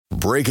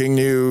breaking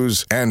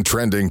news and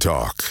trending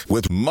talk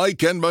with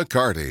Mike and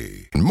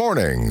McCarty.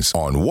 Mornings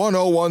on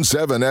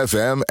 1017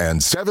 FM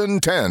and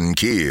 710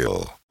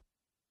 KEEL.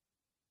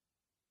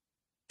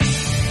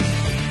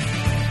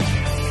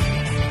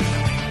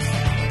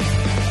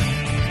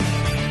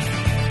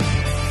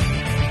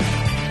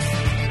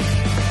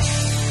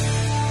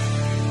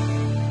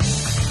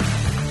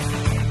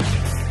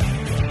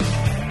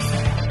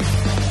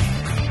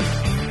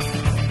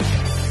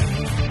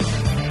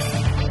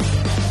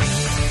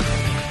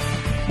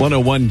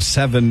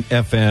 .1017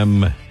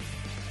 FM,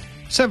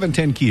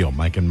 710 KEEL,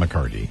 Mike and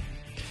McCarty.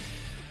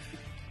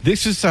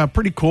 This is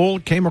pretty cool.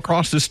 Came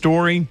across this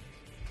story.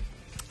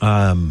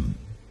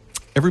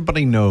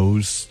 Everybody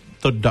knows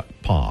the duck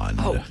pond.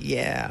 Oh,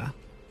 yeah.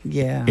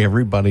 Yeah.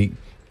 Everybody.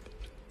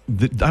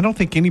 I don't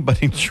think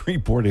anybody in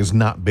Shreveport has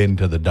not been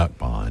to the duck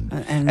pond.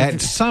 And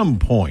at some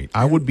point,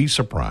 I would be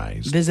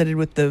surprised. Visited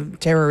with the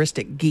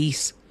terroristic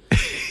geese.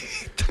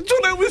 That's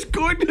what I was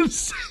going to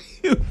say.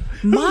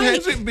 Who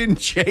hasn't been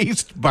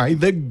chased by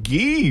the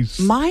geese?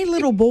 My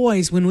little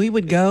boys, when we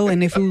would go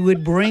and if we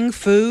would bring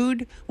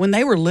food, when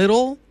they were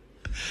little,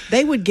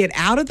 they would get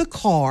out of the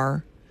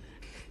car,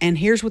 and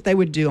here's what they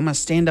would do. I'm going to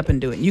stand up and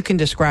do it. You can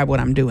describe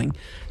what I'm doing.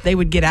 They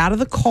would get out of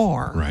the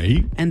car.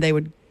 Right. And they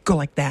would go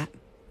like that.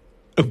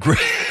 Oh, great.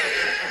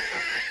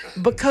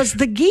 Because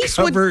the geese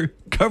would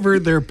cover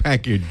their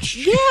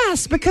package.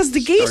 Yes, because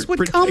the geese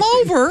would come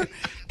over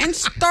and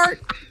start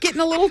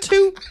getting a little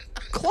too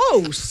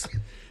close.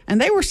 And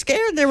they were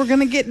scared they were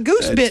going to get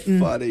goose bitten.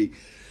 That's funny.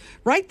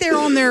 Right there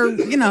on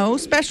their,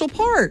 special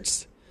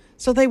parts.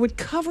 So they would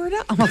cover it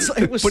up.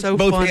 It was Put so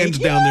both funny. hands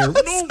down there.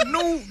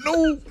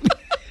 No.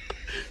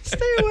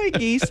 Stay away,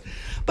 geese.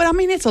 But,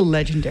 it's a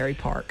legendary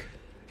park.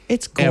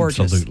 It's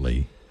gorgeous.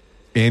 Absolutely.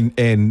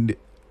 And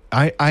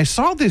I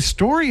saw this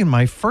story, and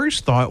my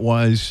first thought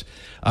was,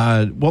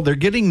 they're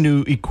getting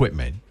new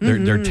equipment.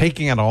 They're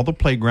taking out all the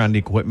playground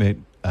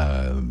equipment.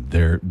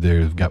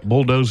 They've got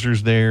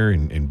bulldozers there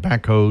and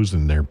backhoes,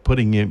 and they're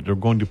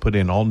going to put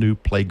in all new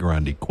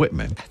playground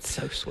equipment. That's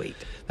so sweet.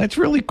 That's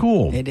really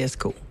cool. It is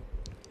cool.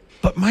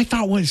 But my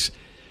thought was,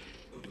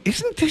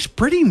 isn't this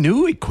pretty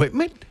new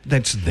equipment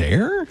that's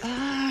there?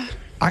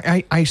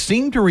 I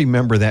seem to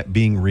remember that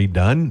being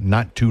redone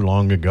not too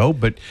long ago,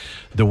 but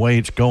the way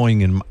it's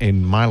going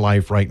in my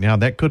life right now,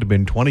 that could have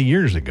been 20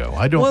 years ago.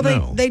 I don't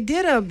know. They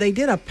did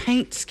a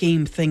paint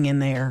scheme thing in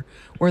there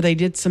where they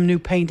did some new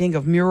painting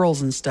of murals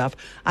and stuff.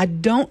 I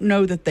don't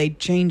know that they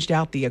changed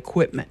out the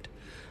equipment,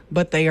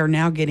 but they are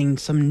now getting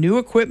some new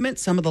equipment,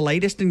 some of the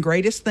latest and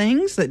greatest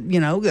things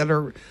that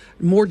are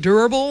more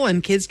durable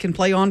and kids can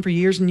play on for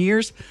years and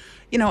years.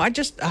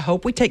 I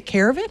hope we take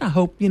care of it. I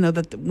hope,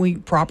 that we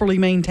properly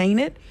maintain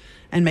it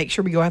and make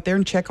sure we go out there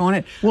and check on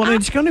it. Well,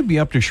 it's going to be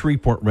up to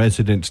Shreveport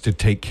residents to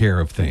take care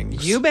of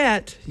things. You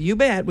bet. We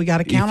got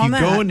to count on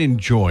that. If you go and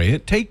enjoy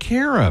it, take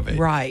care of it.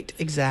 Right,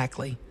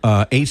 exactly.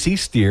 AC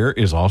Steer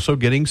is also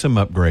getting some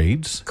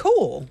upgrades.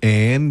 Cool.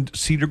 And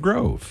Cedar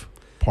Grove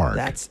Park.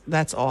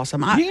 That's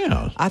awesome.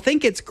 Yeah. I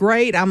think it's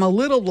great. I'm a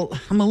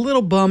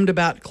little bummed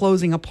about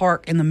closing a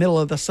park in the middle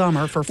of the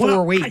summer for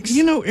 4 weeks.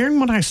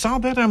 Aaron, when I saw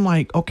that, I'm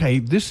like, okay,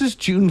 this is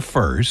June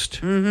 1st.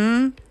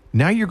 Mm-hmm.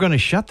 Now you're going to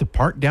shut the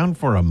park down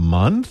for a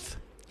month?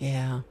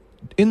 Yeah.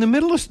 In the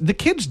middle of the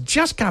kids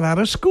just got out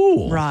of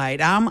school. Right.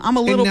 I'm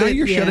a little bit. And now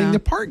you're shutting the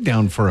park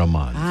down for a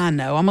month. I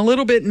know. I'm a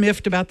little bit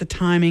miffed about the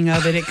timing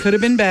of it. It could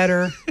have been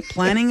better.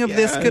 Planning of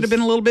this could have been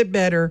a little bit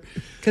better.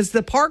 Because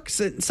the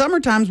parks,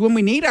 summertime's when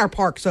we need our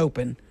parks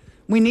open.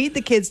 We need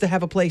the kids to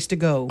have a place to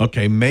go.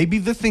 Okay, maybe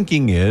the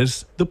thinking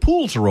is the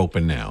pools are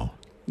open now.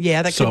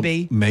 Yeah, that could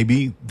be.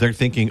 Maybe they're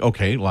thinking,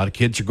 okay, a lot of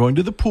kids are going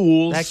to the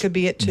pools. That could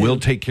be it, too. We'll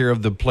take care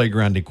of the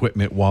playground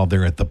equipment while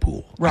they're at the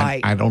pool. Right.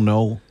 I don't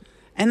know.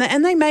 And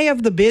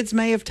the bids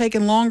may have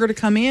taken longer to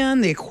come in.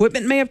 The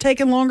equipment may have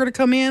taken longer to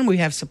come in. We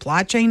have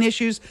supply chain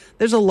issues.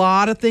 There's a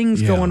lot of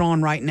things going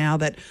on right now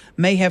that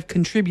may have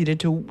contributed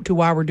to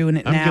why we're doing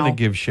it now. I'm going to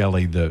give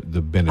Shelley the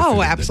benefit of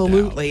the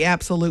doubt. Absolutely.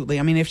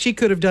 If she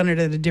could have done it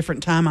at a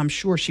different time, I'm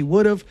sure she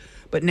would have.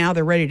 But now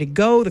they're ready to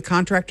go. The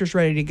contractor's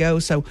ready to go.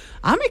 So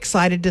I'm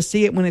excited to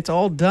see it when it's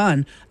all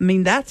done.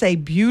 That's a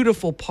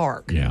beautiful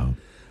park. Yeah.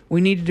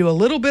 We need to do a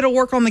little bit of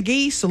work on the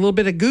geese, a little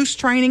bit of goose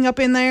training up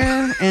in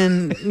there,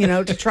 and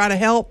to try to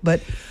help.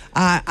 But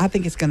I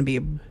think it's going to be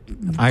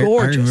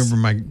gorgeous. I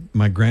remember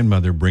my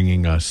grandmother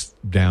bringing us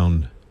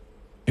down,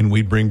 and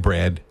we'd bring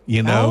bread.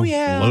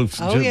 Loaves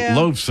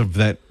of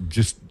that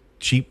just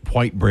cheap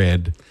white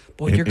bread.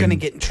 Boy, you're going to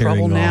get in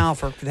trouble now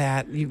for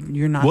that.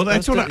 You're not. Well,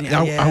 that's what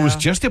I was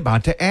just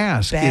about to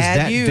ask.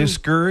 Bad is that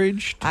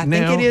discouraged? I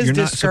think it is You're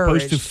discouraged.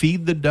 Not supposed to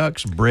feed the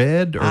ducks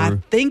bread? Or? I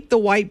think the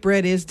white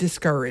bread is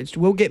discouraged.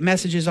 We'll get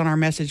messages on our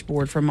message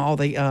board from all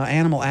the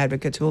animal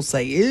advocates who will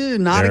say, ew,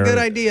 not a good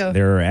idea.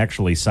 There are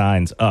actually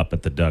signs up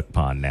at the duck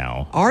pond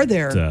now. Are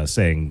there?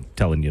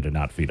 Telling you to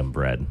not feed them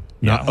bread.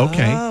 Yeah.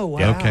 Okay. Oh,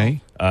 wow.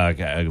 Okay.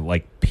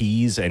 Like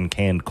peas and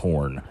canned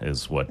corn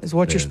is what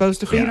you're supposed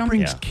to feed them? Who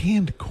brings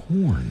canned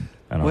corn?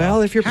 I don't Well,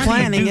 know. if you're How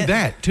planning do you do it,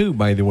 that, too,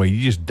 by the way?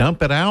 You just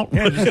dump it out?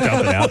 Yeah, just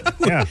dump it out.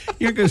 Yeah.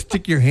 You're going to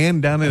stick your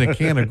hand down in a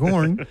can of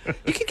corn.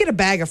 you could get a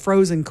bag of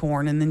frozen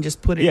corn and then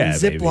just put it in Yeah,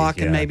 Ziploc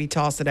maybe, and yeah. maybe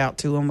toss it out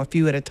to them a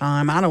few at a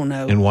time. I don't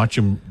know. And watch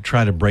them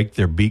try to break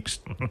their beaks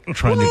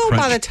trying to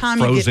crunch by the time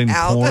frozen you get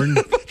out, corn.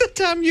 by the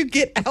time you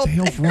get out, What the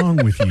hell's wrong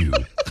with you?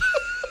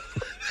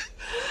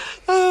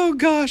 oh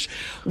gosh,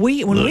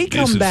 when we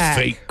come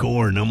back,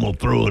 corn. I'm going to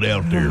throw it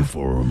out there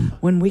for them.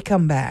 when we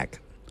come back,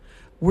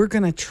 we're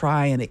going to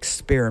try an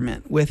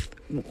experiment with.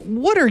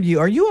 What are you?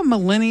 Are you a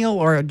millennial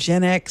or a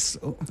Gen X?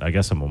 I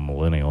guess I'm a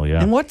millennial,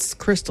 yeah. And what's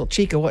Crystal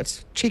Chica?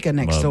 What's Chica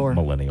next door?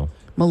 Millennial.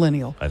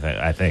 Millennial.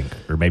 I think.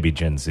 Or maybe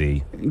Gen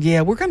Z.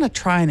 Yeah, we're going to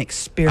try an I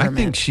experiment.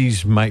 think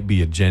she's might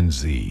be a Gen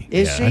Z.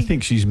 Is she? I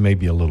think she's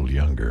maybe a little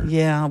younger.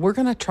 Yeah, we're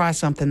going to try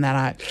something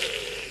that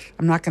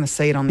I'm not going to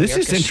say it on the This air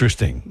is 'cause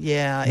interesting.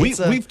 Yeah,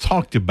 We've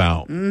talked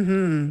about.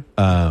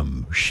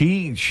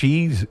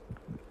 She's.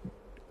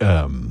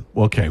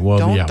 Okay.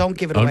 Well, yeah. Don't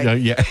give it Oh, away. no,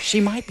 yeah.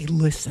 She might be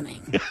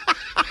listening.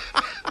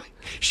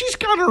 She's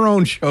got her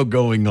own show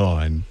going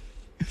on.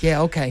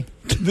 Yeah, okay.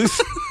 This.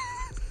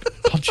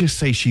 I'll just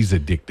say she's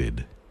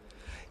addicted.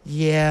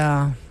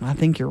 Yeah, I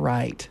think you're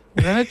right.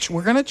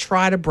 We're gonna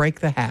try to break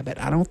the habit.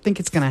 I don't think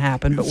it's gonna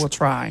happen, but we'll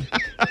try.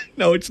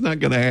 No, it's not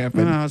going to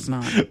happen. No, it's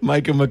not.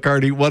 Mike and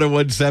McCarty,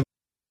 1017.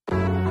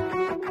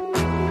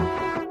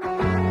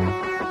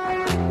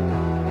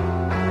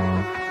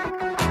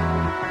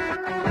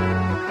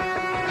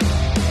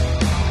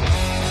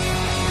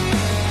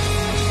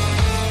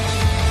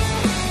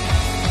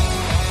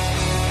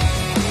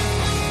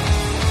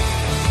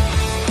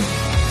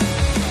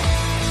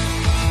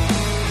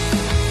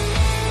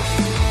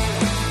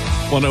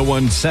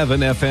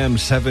 .1017 FM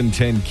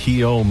 710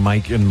 KEEL,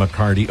 Mike and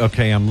McCarty.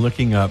 Okay, I'm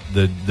looking up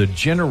the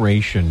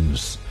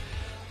generations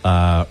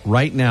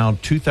right now.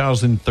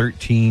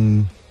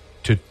 2013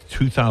 to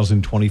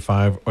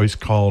 2025 is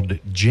called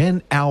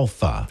Gen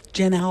Alpha,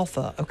 Gen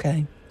Alpha,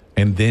 okay.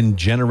 and then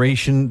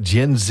Generation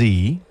Gen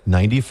Z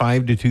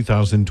 95 to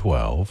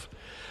 2012,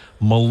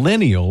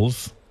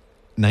 Millennials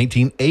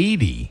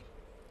 1980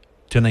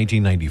 to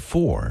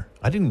 1994.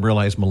 I didn't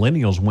realize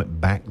millennials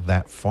went back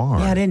that far.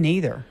 Yeah, I didn't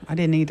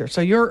either.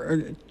 So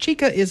your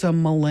Chica is a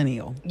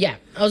millennial. Yeah,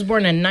 I was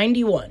born in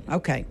 91.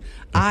 Okay.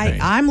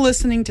 I'm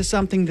listening to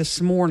something this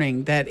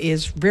morning that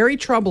is very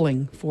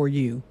troubling for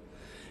you.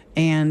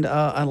 And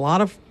a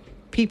lot of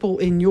people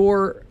in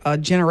your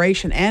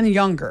generation and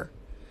younger.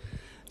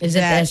 Is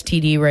it the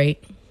STD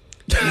rate?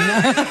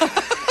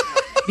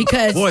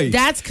 Because Boy,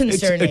 that's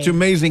concerning. It's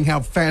amazing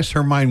how fast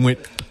her mind went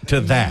to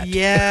that.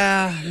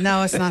 Yeah.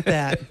 No, it's not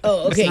that.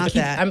 Oh, okay. It's not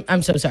that.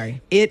 I'm so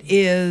sorry. It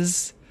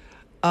is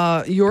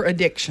your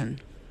addiction.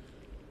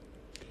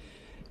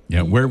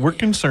 Yeah, we're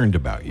concerned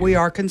about you. We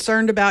are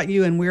concerned about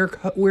you, and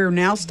we're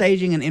now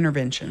staging an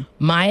intervention.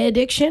 My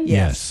addiction?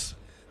 Yes.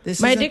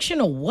 My addiction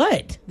to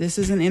what? This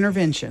is an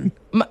intervention.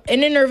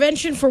 An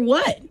intervention for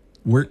what?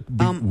 We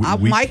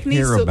Mike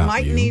needs care to. about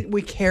Mike you.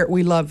 we care.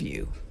 We love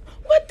you.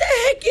 What the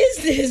heck is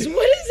this?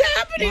 What is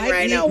happening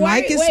right now?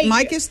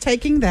 Mike is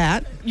taking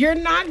that. You're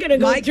not going to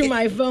go Mike, through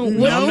my phone. no,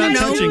 What am I'm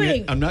not I touching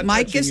doing? it. I'm not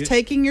Mike touching is it.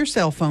 taking your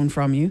cell phone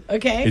from you.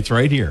 Okay. It's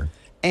right here.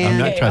 And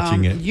I'm not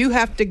touching it. You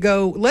have to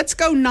go. Let's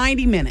go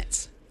 90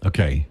 minutes.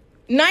 Okay.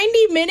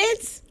 90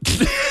 minutes?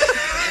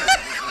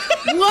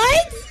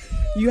 What?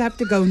 You have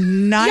to go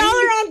 90, Y'all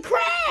are on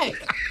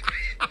crack.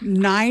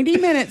 90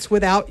 minutes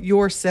without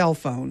your cell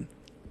phone.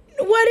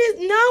 What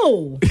is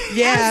no?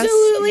 Yes,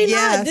 Absolutely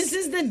yes. not. This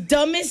is the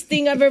dumbest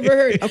thing I've ever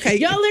heard. Okay.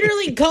 Y'all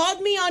literally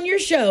called me on your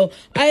show.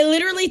 I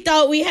literally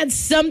thought we had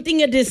something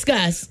to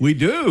discuss. We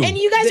do. And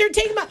you guys are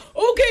taking my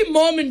okay,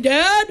 mom and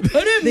dad. I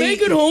didn't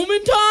make it home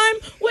in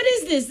time. What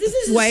is this? This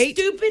is the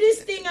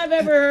stupidest thing I've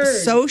ever heard.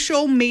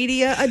 Social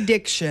media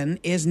addiction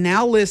is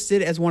now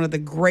listed as one of the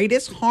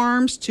greatest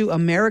harms to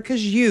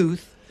America's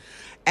youth.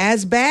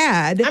 As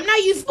bad. I'm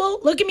not youthful.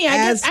 Look at me.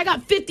 I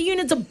got 50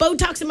 units of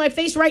Botox in my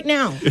face right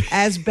now.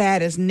 As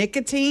bad as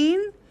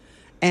nicotine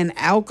and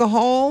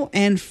alcohol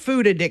and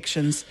food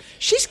addictions.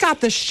 She's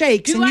got the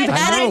shakes, and you've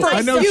had it for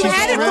I know you she's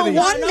had it for already-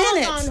 1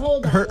 minute.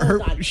 Hold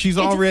on. She's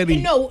already.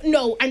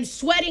 No, I'm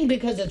sweating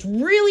because it's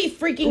really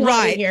freaking hot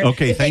Right. in here.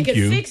 Okay, if thank they could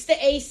you. fix the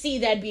AC,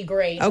 that'd be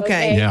great.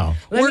 Okay. Yeah.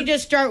 Let me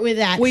just start with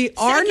that. We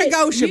are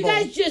negotiable.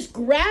 You guys just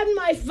grabbed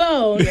my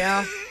phone.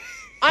 Yeah.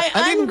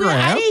 I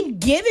grab. didn't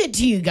give it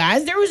to you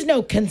guys. There was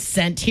no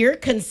consent here.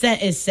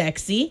 Consent is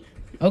sexy.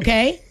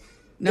 Okay?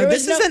 No,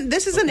 this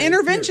is an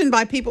intervention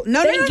by people.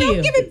 No, Thank don't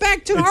you. give it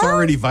back to her. It's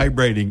already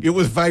vibrating. It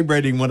was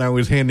vibrating when I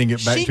was handing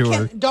it back She to her.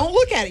 can't- Don't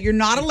look at it. You're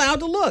not allowed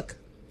to look.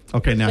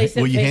 Okay, now Place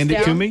it will you face hand it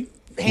to down. me?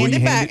 Hand Will you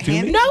it hand back. it to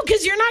Hand me? it- No,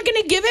 because you're not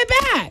going to give it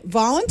back.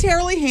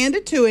 Voluntarily hand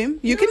it to him.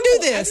 You can do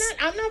this.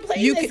 I'm not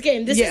playing You this can-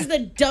 game. This yeah. is the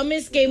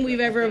dumbest game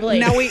we've ever played.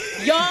 Now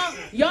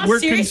y'all We're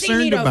seriously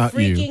concerned need a about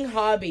you. freaking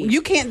hobby.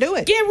 You can't do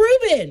it. Get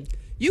Ruben.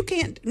 You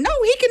can't. No,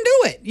 he can do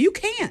it. You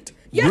can't.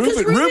 Yeah,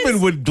 because Ruben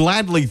would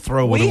gladly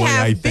throw it We away,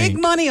 have I big think.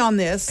 money on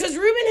this. Because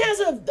Ruben has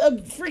a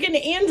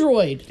freaking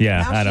Android.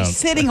 Yeah, Now I don't. she's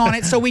sitting on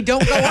it so we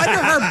don't go under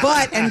her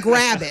butt and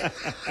grab it.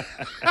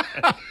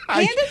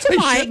 Hand it to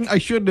Mike. I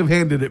shouldn't have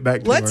handed it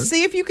back to her. Let's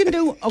see if you can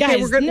do. Okay,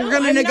 Guys, we're going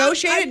to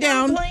negotiate it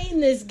down. I'm not playing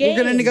this game.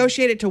 We're going to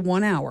negotiate it to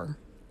 1 hour.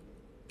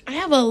 I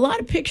have a lot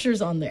of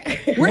pictures on there.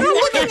 We're not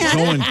looking at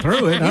it. Going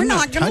through it. You're I'm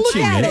not not gonna look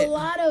touching at it. A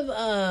lot of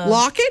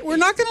Lock it. We're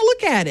not going to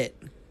look at it.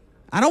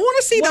 I don't want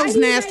to see those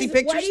nasty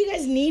pictures. Why do you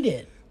guys need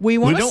it? We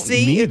want to don't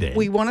see. need it.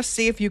 We want to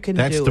see if you can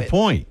That's do the it.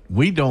 point.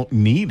 We don't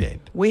need it.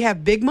 We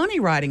have big money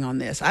riding on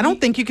this. I don't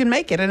think you can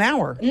make it an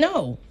hour.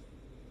 No.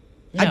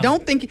 I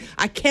don't think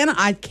I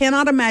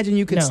cannot imagine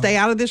you could No. stay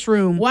out of this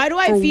room. Why do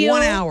I for feel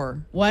 1 hour?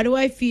 Why do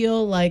I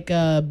feel like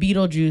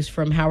Beetlejuice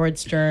from Howard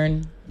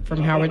Stern show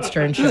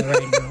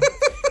right now?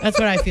 That's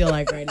what I feel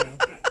like right now.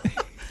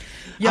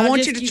 I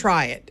want you to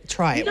try it.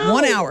 Try it. No,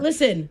 1 hour.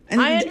 listen,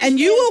 and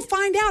you will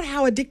find out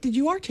how addicted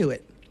you are to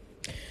it.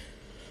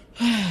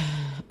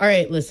 All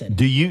right, listen.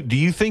 Do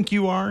you think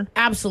you are?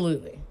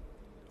 Absolutely.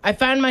 I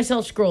find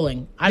myself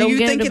scrolling. I Do don't you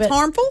get think into it's bed.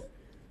 harmful?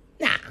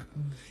 Nah.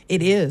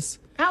 It is.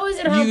 How is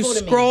it harmful You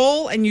to me?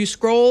 scroll and you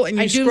scroll and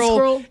you I do scroll,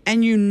 scroll.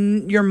 and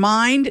your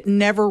mind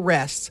never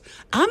rests.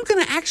 I'm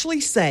going to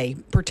actually say,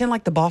 pretend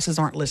like the bosses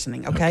aren't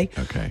listening, okay?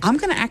 Okay. I'm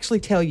going to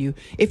actually tell you,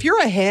 if you're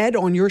ahead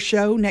on your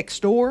show next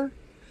door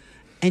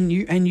and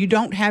you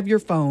don't have your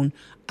phone,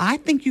 I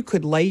think you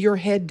could lay your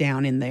head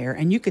down in there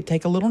and you could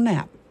take a little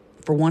nap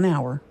for 1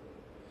 hour.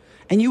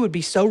 And you would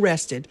be so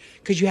rested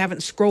because you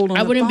haven't scrolled on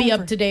I the wouldn't be phone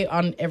up to date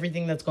on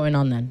everything that's going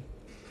on then.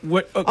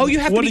 What? Oh, you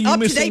have to what be are you up to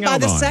missing date by out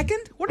the on?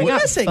 second? What are I you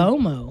got missing?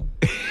 FOMO.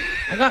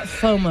 I got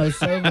FOMO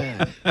so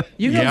bad.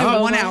 You can Yeah.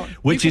 do 1 hour.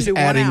 Which You is can do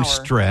 1 adding hour.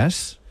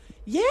 stress.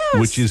 Yes.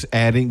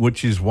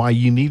 Which is why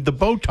you need the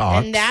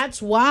Botox. And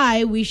that's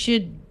why we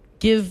should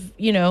give,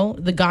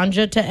 the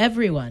ganja to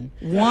everyone.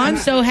 I'm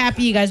so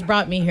happy you guys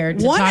brought me here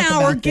to 1 talk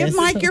hour. about Give this.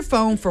 Mike your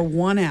phone for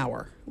 1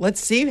 hour. Let's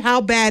see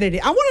how bad it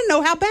is. I want to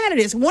know how bad it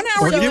is. 1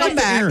 hour, Or you give come it to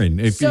back. Aaron.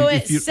 If So you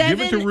at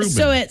give it to Ruben.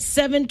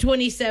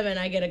 7:27,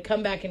 I get to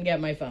come back and get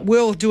my phone.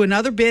 We'll do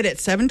another bit at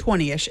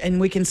 7:20ish, and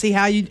we can see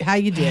how you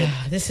did.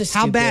 This is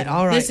how stupid. bad.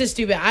 All right. This is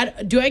stupid.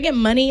 Do I get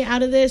money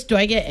out of this? Do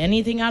I get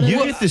anything out of You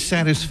this? get the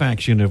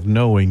satisfaction of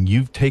knowing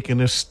you've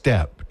taken a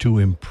step to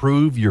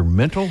improve your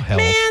mental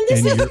health. Man, this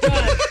and is your-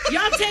 done.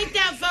 Y'all take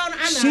that phone.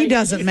 I'm She out.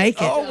 doesn't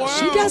make it. Oh, wow.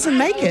 She doesn't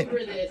make it.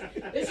 Over this.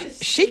 This is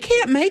She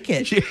can't make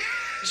it.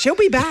 She'll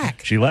be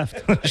back. She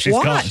left. She's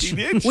Watch.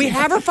 gone. We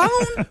have her phone.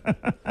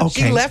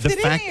 Okay, left the it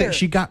in fact here. that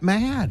she got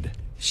mad.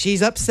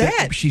 She's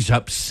upset. She's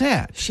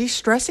upset. She's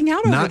stressing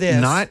out over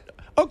this.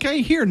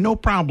 Okay, here, no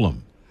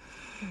problem.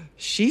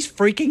 She's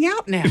freaking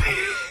out now.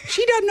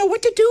 She doesn't know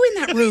what to do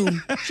in that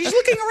room. She's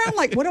looking around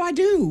like, what do I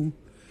do?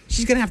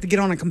 She's going to have to get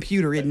on a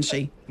computer, isn't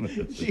she?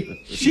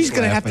 She's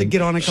going to have to laughing.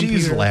 get on a computer.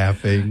 She's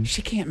laughing.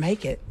 She can't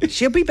make it.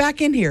 She'll be back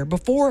in here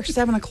before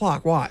 7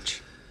 o'clock.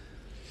 Watch.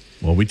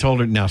 Well, we told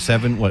her now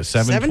 7:20?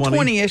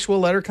 7:20ish, we'll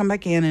let her come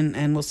back in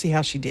and we'll see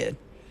how she did.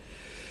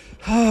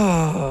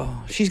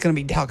 Oh, she's going to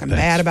be talking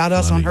bad about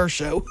us on funny. her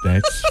show.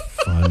 That's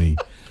funny.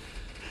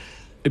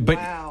 But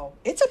Wow.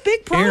 It's a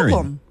big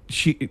problem.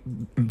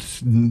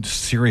 Aaron,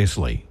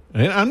 seriously.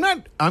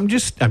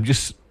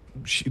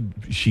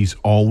 She's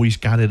always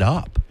got it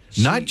up.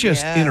 Not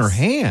just in her yes.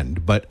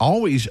 hand, but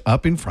always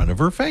up in front of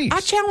her face. I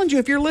challenge you,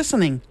 if you're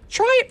listening,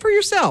 try it for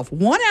yourself.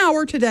 1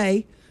 hour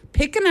today.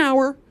 Pick an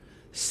hour.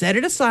 Set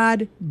it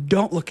aside.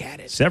 Don't look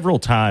at it. Several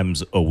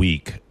times a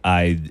week,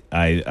 I'm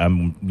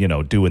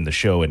doing the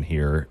show in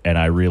here, and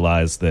I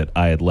realize that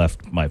I had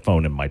left my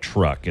phone in my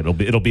truck. It'll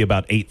be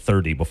about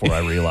 8:30 before I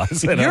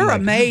realize it. You're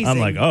I'm amazing.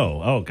 like,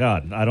 oh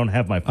God, I don't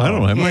have my phone. I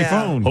don't have my Yeah.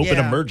 phone. Hope an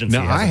Yeah. emergency.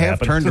 Now, I hasn't have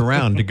happened. turned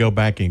around to go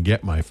back and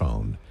get my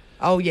phone.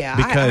 Oh, yeah.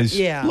 Because,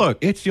 yeah. look,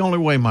 it's the only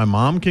way my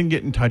mom can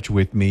get in touch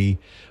with me,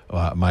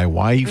 my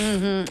wife.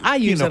 I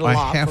use it a lot.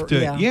 I have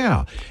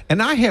to,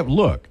 And I have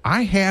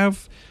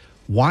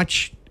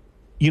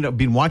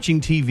been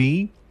watching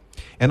TV,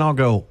 and I'll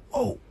go,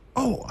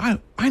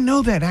 I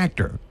know that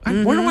actor.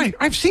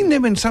 I've seen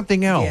them in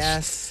something else.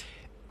 Yes.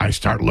 I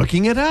start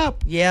looking it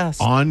up. Yes.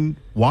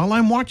 While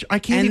I'm watching. I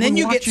can't And even then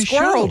you watch get a show.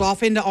 squirreled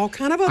off into all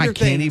kind of other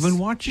things. I can't even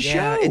watch a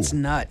Yeah, show. it's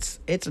nuts.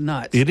 It's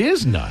nuts. It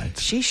is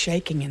nuts. She's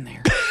shaking in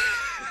there.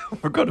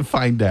 We're going to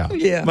find out.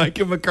 Yeah. Mike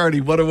and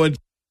McCarty, 101.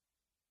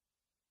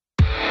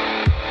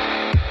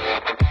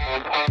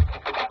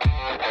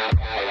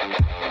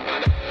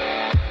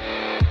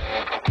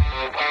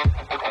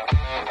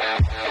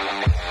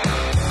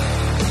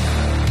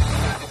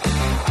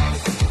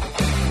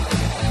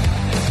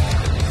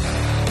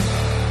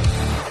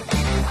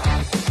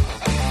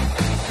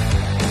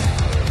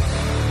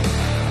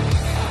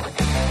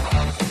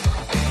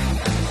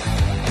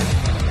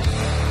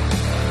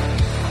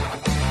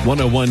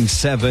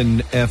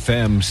 .101.7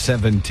 FM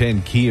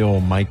 710 KEEL,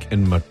 Mike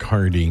and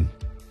McCarty.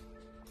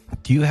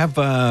 Do you have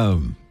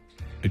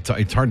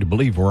it's hard to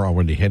believe we're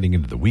already heading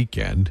into the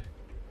weekend.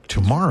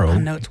 Tomorrow I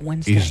know it's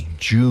Wednesday. is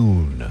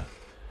June.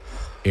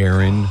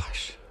 Aaron,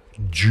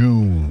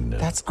 June.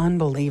 That's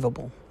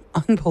unbelievable.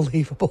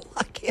 Unbelievable.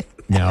 I can't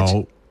imagine.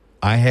 Now,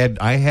 I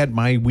had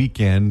my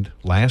weekend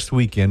last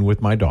weekend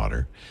with my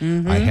daughter.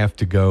 I have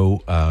to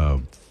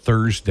go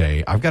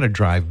Thursday. I've got to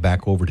drive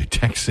back over to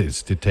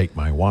Texas to take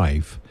my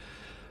wife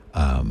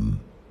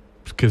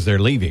because they're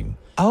leaving.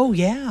 Oh,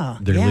 yeah.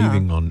 They're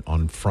leaving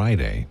on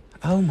Friday.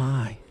 Oh,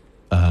 my.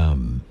 How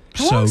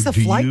long's the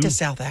flight to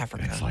South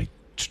Africa? It's like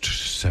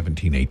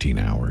 17, 18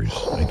 hours,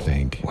 I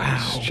think. Wow.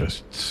 It's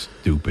just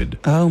stupid.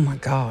 Oh, my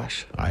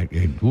gosh.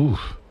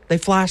 They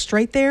fly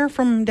straight there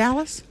from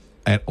Dallas?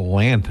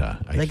 Atlanta,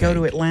 I think. They go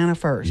to Atlanta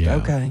first. Yeah.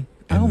 Okay.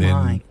 And then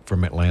my.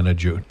 from Atlanta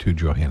to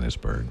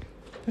Johannesburg.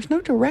 There's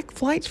no direct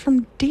flights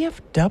from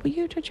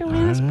DFW to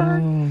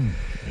Johannesburg?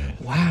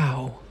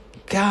 Wow.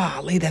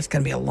 Golly, that's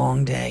going to be a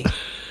long day.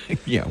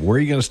 Yeah, where are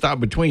you going to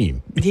stop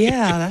between?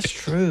 Yeah, that's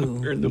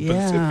true. You're in the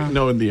Pacific,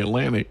 no, in the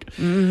Atlantic.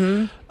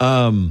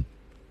 Mm-hmm.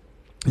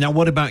 Now,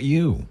 what about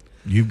you?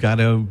 You've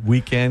got a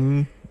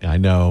weekend. I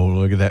know.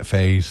 Look at that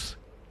face.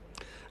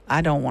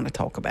 I don't want to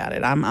talk about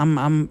it.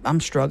 I'm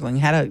struggling.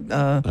 Had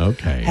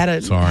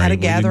a Sorry, had a we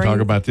gathering. didn't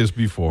talk about this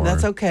before.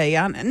 That's okay.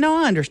 I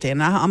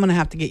understand. I'm going to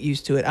have to get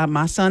used to it.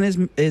 My son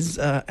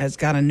has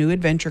got a new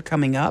adventure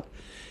coming up,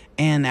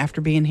 and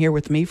after being here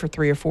with me for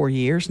 3 or 4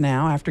 years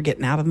now, after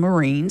getting out of the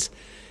Marines,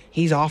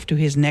 he's off to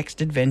his next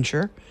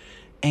adventure.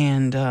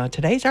 And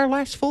today's our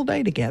last full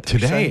day together.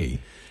 Today. So,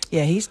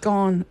 yeah, he's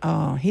gone.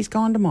 He's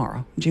gone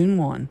tomorrow, June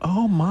 1.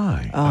 Oh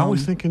my! I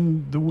was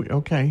thinking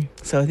okay.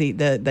 So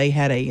they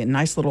had a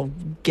nice little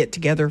get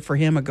together for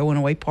him, a going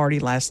away party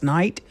last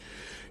night.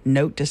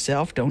 Note to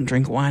self: don't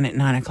drink wine at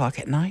 9:00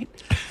 at night.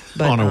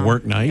 But, on a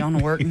work night. On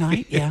a work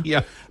night, yeah.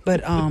 Yeah.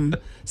 But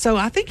so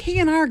I think he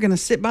and I are going to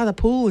sit by the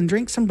pool and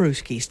drink some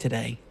brewskis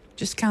today.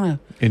 Just kind of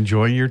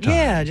enjoy your time.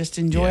 Yeah, just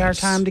enjoy our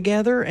time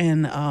together,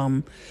 and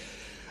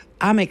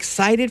I'm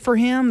excited for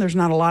him. There's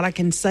not a lot I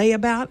can say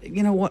about,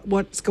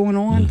 what's going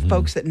on. Mm-hmm.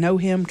 Folks that know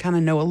him kind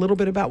of know a little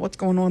bit about what's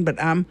going on, but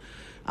I'm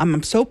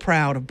so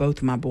proud of both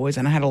of my boys,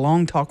 and I had a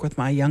long talk with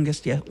my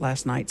youngest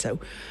last night. So,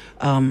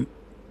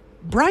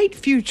 bright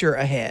future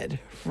ahead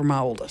for my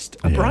oldest.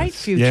 A bright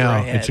future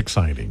ahead. Yeah, it's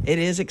exciting. It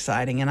is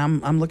exciting, and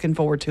I'm looking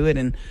forward to it.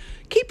 And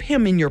keep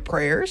him in your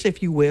prayers,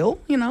 if you will.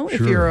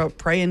 If you're a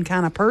praying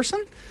kind of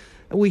person,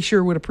 we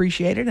sure would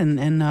appreciate it,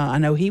 and I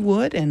know he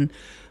would. And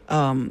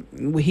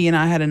he and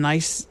I had a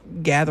nice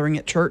gathering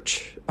at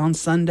church on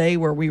Sunday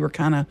where we were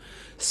kind of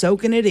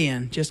soaking it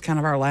in, just kind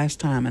of our last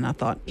time. And I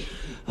thought,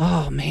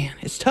 oh man,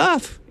 it's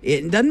tough.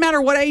 It doesn't matter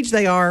what age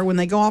they are. When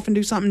they go off and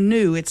do something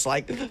new, it's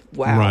like,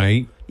 wow.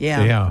 Right.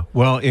 Yeah. Yeah.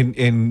 Well,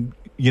 and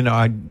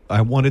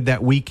I wanted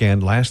that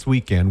last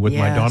weekend with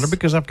my daughter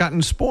because I've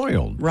gotten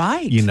spoiled.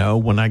 Right.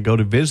 When I go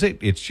to visit,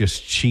 it's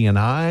just she and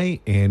I,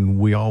 and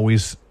we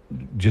always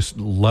just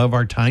love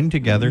our time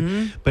together.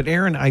 Mm-hmm. But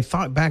Aaron, I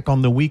thought back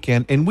on the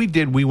weekend, and we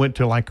went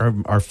to like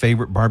our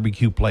favorite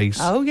barbecue place.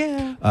 Oh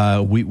yeah.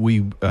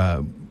 We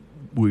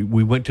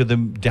went to the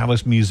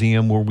Dallas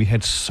Museum where we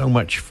had so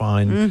much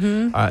fun.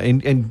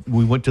 Mm-hmm. And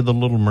we went to the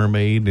Little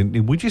Mermaid,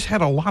 and we just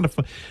had a lot of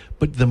fun.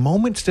 But the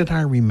moments that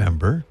I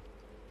remember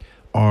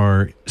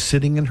are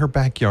sitting in her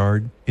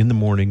backyard in the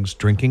mornings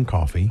drinking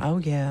coffee. Oh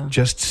yeah.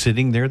 Just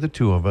sitting there, the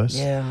two of us.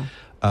 Yeah.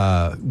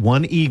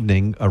 One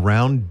evening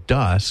around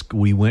dusk,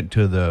 we went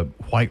to the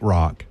White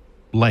Rock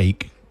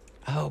Lake.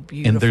 Oh,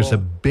 beautiful. And there's a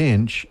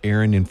bench,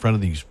 Aaron, in front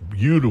of these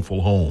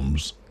beautiful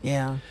homes.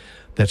 Yeah.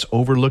 That's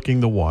overlooking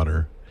the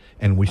water.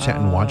 And we sat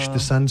and watched the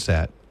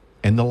sunset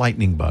and the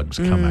lightning bugs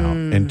come out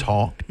and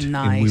talked.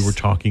 Nice. And we were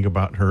talking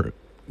about her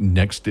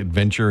next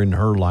adventure in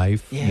her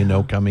life,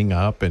 coming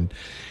up. And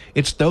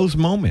it's those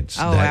moments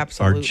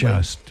that are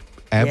just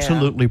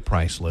absolutely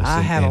priceless.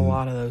 I have a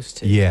lot of those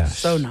too. Yes.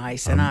 So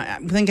nice. And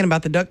I'm thinking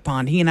about the duck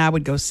pond. He and I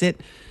would go sit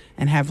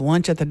and have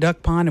lunch at the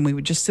duck pond, and we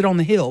would just sit on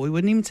the hill. We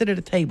wouldn't even sit at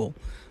a table.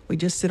 We'd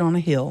just sit on a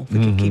hill if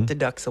we could keep the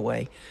ducks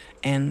away.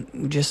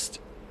 And just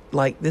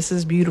like, this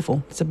is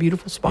beautiful. It's a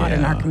beautiful spot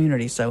in our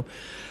community. So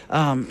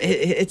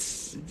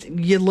it's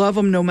you love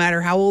them no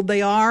matter how old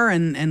they are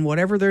and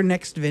whatever their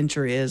next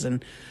venture is.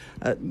 And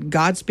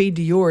Godspeed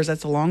to yours.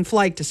 That's a long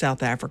flight to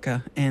South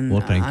Africa. And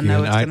well, thank I you. know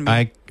And it's going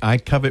to be. I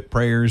covet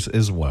prayers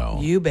as well.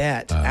 You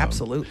bet.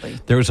 Absolutely.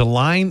 There was a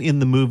line in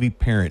the movie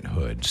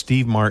Parenthood.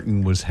 Steve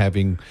Martin was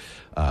having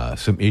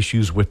some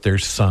issues with their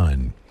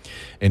son.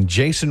 And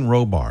Jason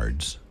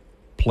Robards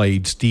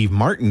played Steve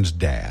Martin's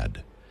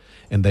dad.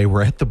 And they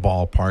were at the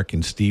ballpark,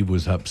 and Steve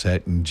was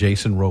upset. And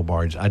Jason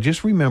Robards, I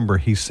just remember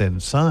he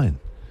said, "Son,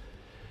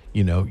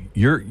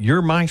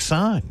 you're my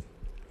son.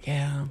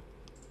 Yeah.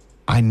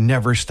 I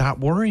never stop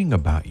worrying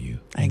about you."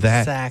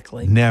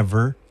 Exactly. That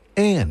never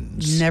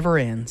ends. Never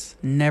ends.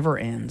 Never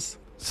ends.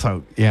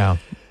 So, yeah.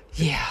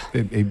 Yeah.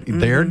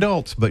 They're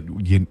adults, but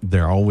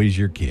they're always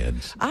your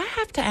kids. I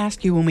have to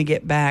ask you when we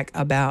get back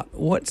about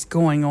what's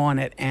going on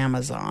at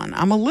Amazon.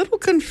 I'm a little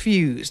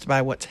confused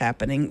by what's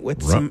happening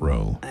with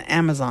some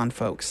Amazon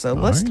folks. So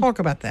let's talk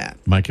about that.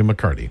 Mike and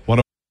McCarty. What?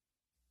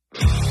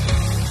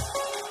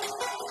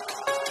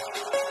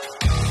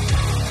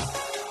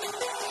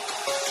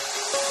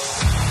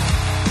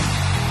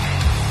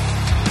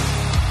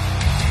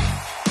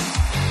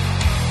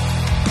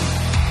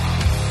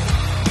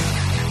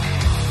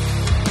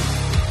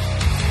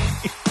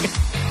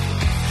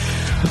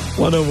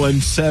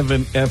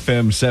 .101.7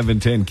 FM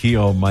 710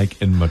 KEEL, Mike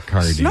and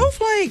McCarty.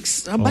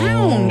 Snowflakes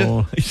abound.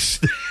 Oh.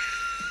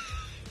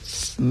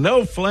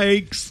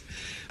 Snowflakes.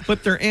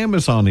 But they're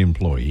Amazon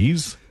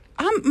employees.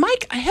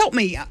 Mike, help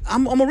me.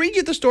 I'm going to read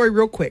you the story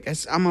real quick.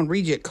 I'm going to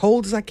read you it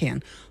cold as I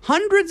can.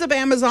 Hundreds of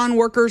Amazon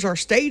workers are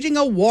staging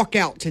a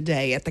walkout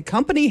today at the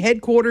company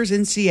headquarters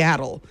in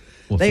Seattle.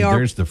 Well,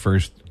 there's the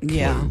first clue.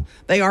 Yeah.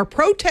 They are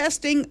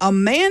protesting a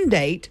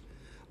mandate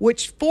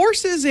which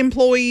forces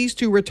employees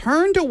to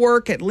return to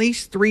work at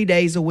least 3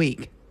 days a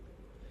week.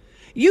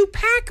 You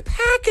pack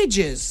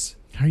packages.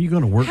 How are you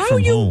going to work How from are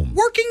you home?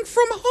 working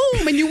from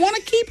home and you want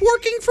to keep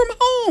working from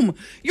home?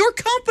 Your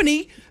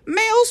company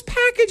mails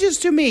packages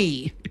to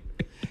me.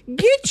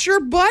 Get your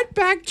butt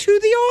back to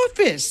the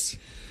office.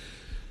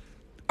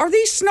 Are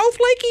these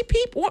snowflakey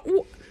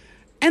people?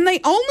 And they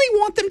only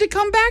want them to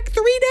come back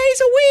 3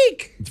 days a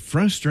week.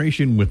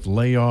 Frustration with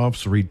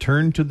layoffs,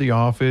 return to the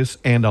office,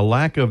 and a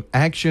lack of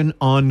action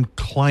on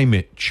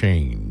climate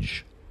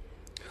change.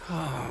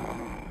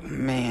 Oh,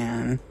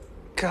 man.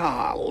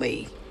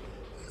 Golly.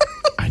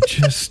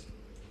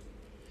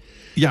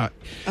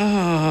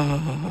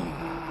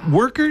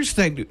 Workers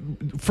that,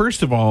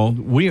 first of all,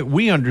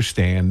 we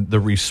understand the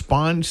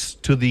response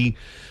to the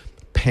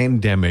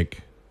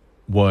pandemic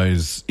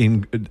was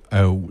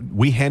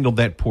we handled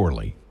that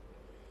poorly.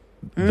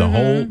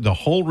 The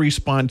whole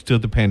response to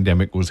the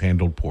pandemic was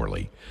handled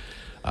poorly.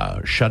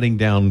 Shutting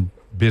down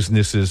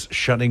businesses,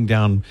 shutting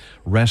down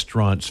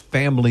restaurants,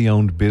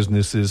 family-owned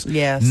businesses.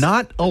 Yes.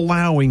 Not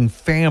allowing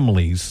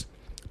families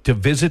to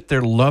visit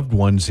their loved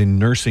ones in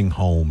nursing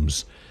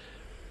homes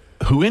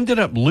who ended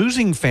up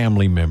losing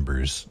family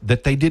members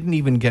that they didn't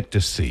even get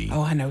to see.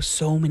 Oh, I know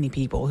so many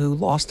people who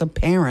lost a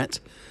parent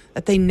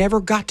that they never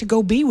got to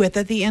go be with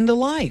at the end of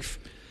life.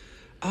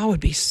 I would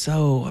be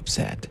so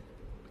upset.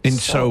 And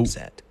so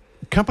upset.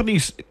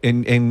 Companies,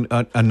 and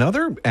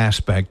another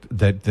aspect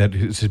that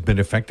has been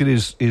affected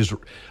is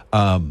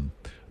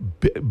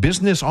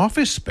business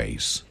office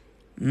space.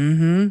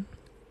 Mm-hmm.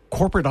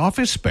 Corporate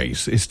office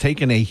space is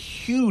taking a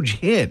huge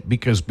hit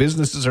because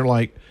businesses are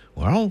like,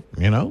 well,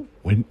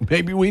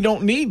 maybe we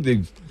don't need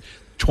the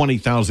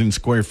 20,000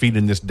 square feet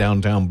in this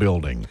downtown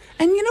building.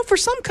 And, for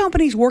some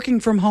companies, working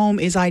from home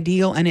is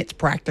ideal and it's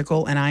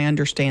practical, and I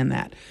understand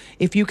that.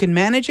 If you can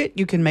manage it,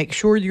 you can make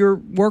sure your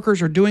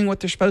workers are doing what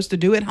they're supposed to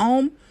do at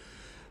home.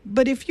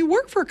 But if you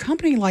work for a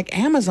company like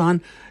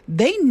Amazon,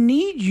 they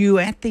need you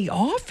at the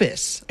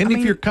office. And if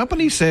your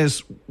company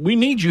says, we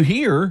need you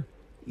here,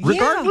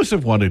 regardless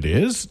of what it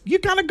is, you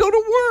got to go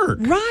to work.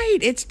 Right.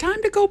 It's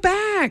time to go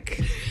back.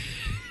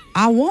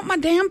 I want my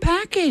damn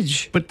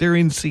package. But they're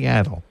in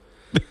Seattle.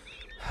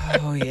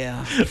 Oh,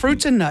 yeah.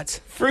 Fruits and nuts.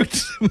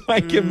 Fruits.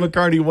 Mike and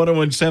McCarty,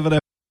 101.7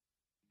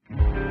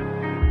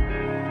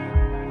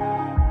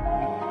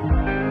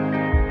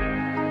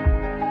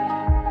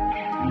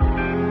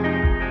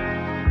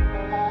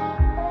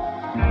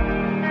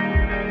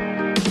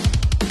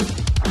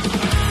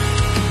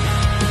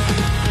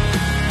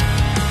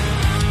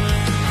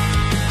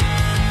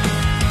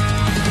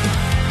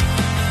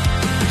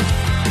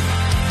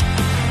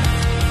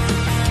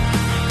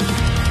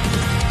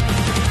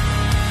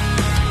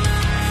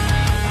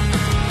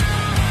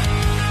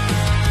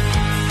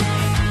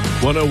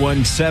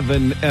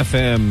 1017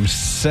 FM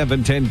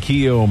 710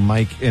 KEEL,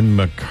 Mike and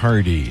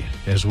McCarty.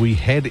 As we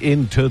head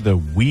into the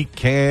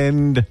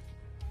weekend,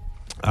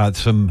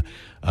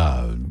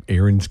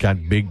 Erin's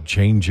got big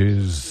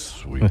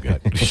changes. We've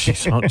got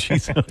she's on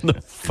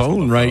the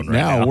phone right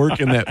now,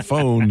 working that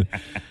phone.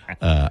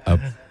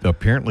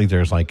 Apparently,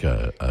 there's like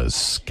a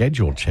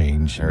schedule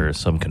change. There's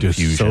some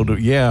confusion. Are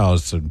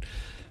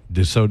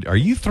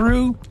you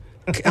through?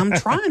 I'm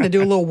trying to do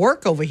a little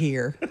work over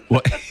here.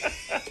 What?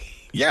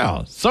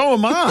 Yeah, so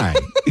am I.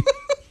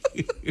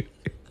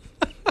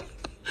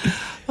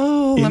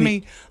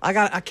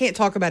 I can't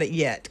talk about it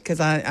yet because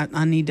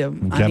I need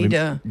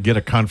to get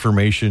a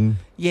confirmation.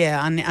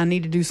 Yeah, I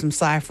need to do some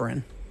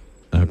ciphering.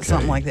 Okay.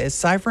 Something like that. Is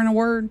ciphering a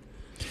word?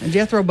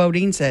 Jethro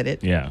Bodine said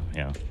it. Yeah.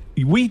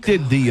 We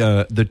did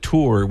the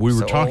tour. We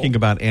were talking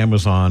about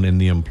Amazon and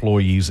the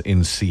employees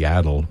in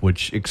Seattle,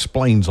 which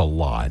explains a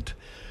lot.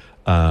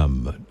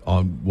 Over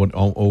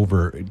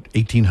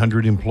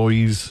 1,800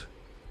 employees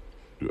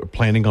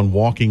planning on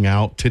walking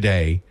out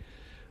today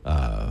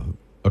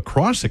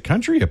across the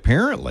country,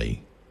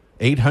 apparently.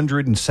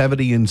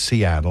 870 in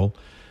Seattle.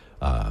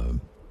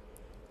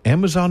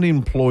 Amazon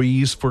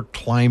Employees for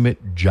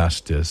Climate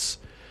Justice.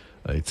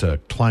 It's a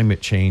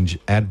climate change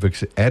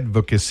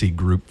advocacy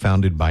group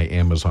founded by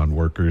Amazon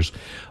workers.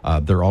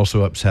 They're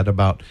also upset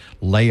about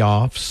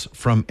layoffs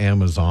from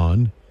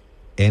Amazon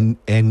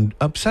and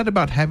upset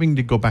about having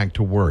to go back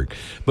to work.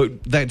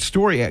 But that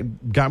story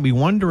got me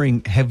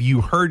wondering, have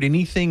you heard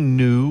anything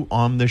new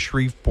on the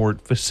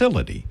Shreveport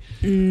facility?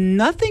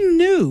 Nothing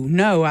new.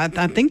 No,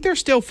 I think they're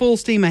still full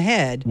steam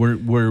ahead.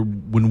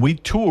 When we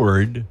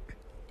toured,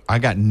 I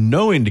got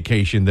no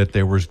indication that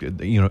there was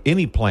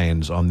any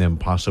plans on them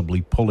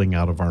possibly pulling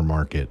out of our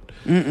market.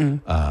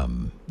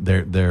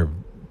 They're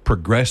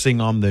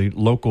progressing on the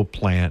local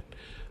plant.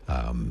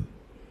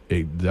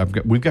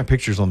 we've got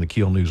pictures on the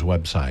Keel News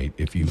website.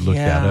 If you look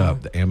that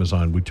up, the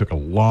Amazon, we took a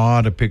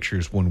lot of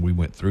pictures when we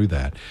went through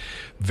that.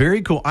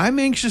 Very cool. I'm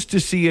anxious to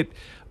see it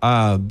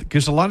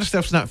because a lot of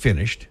stuff's not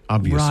finished,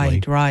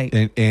 obviously.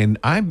 Right. And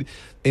I'm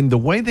in the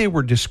way they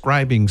were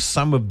describing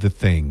some of the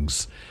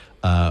things.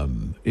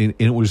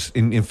 It was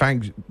in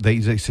fact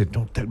they said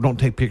don't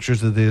take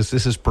pictures of this.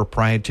 This is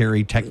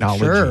proprietary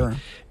technology. Sure.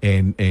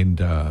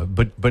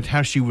 But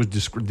how she was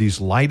describing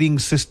these lighting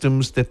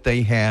systems that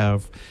they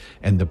have,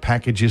 and the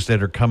packages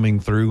that are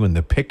coming through, and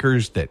the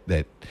pickers that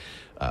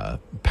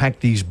pack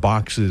these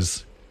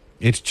boxes.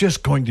 It's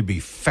just going to be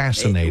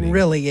fascinating. It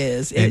really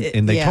is.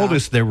 And they told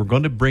us they were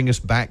going to bring us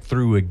back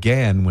through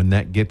again when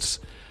that gets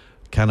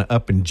kind of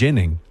up and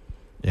ginning.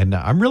 And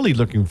I'm really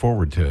looking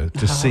forward to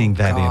seeing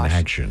that in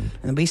action.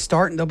 And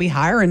they'll be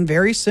hiring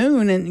very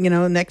soon,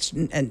 and next,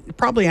 and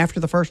probably after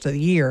the first of the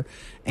year.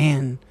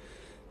 And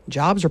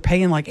jobs are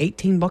paying like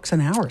 $18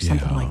 an hour,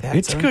 something like that.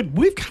 It's good.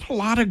 We've got a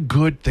lot of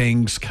good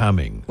things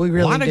coming. We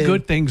really do. A lot of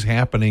good things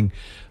happening.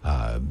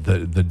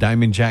 The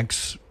Diamond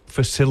Jacks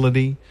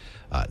facility.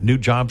 New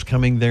jobs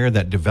coming there,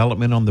 that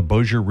development on the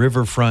Bossier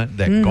Riverfront,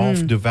 that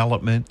golf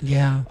development.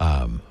 Yeah.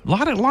 A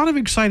lot of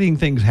exciting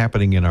things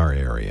happening in our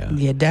area.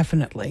 Yeah,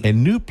 definitely.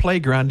 And new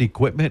playground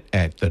equipment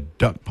at the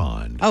Duck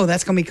Pond. Oh,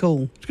 that's going to be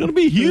cool. It's going to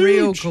be huge.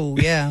 Real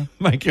cool, yeah.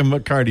 Mike and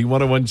McCarty,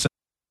 101.7.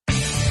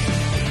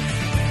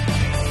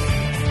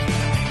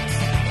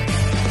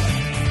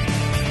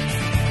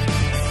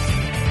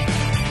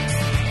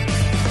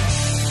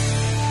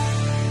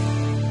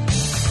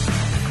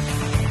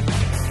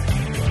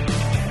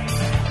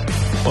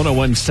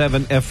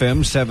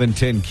 FM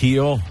 710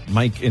 Keel,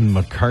 Mike and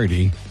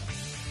McCarty.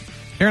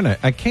 Aaron,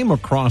 I came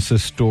across a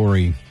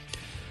story.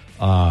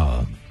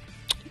 I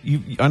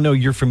know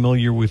you're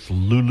familiar with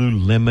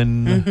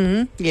Lululemon.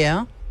 Mm-hmm.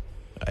 Yeah.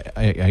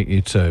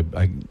 It's a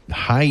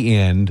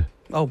high-end.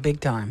 Oh,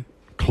 big time.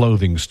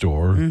 Clothing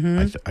store.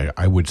 Mm-hmm.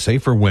 I would say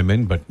for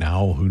women, but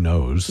now who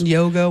knows?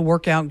 Yoga,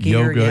 workout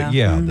gear.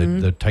 Yeah.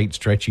 The tight,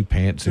 stretchy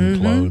pants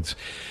and clothes.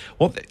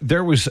 Well,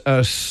 there was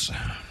a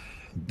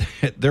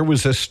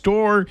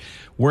store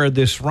where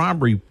this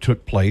robbery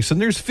took place,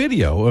 and there's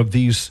video of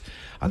these.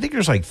 I think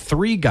there's like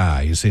 3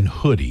 guys in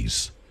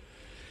hoodies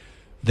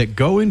that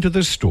go into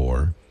the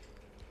store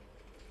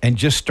and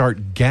just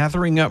start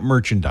gathering up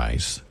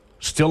merchandise,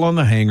 still on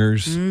the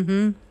hangers,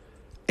 and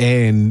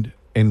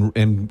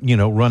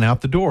run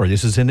out the door.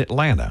 This is in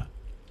Atlanta,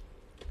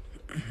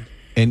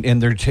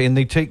 and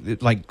they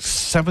take like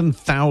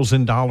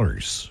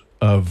 $7,000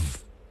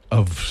 of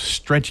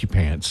stretchy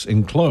pants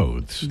and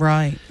clothes.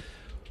 Right.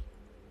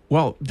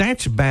 Well,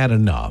 that's bad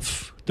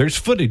enough. There's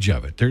footage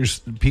of it.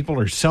 There's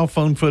cell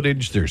phone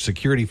footage. There's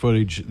security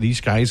footage. These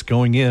guys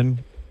going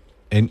in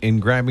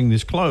and grabbing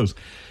these clothes.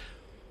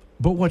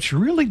 But what's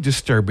really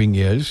disturbing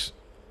is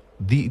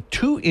the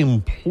 2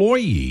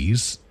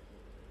 employees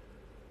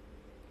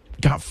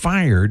got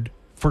fired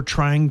for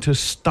trying to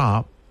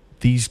stop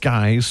these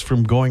guys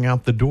from going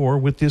out the door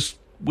with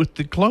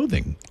the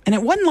clothing. And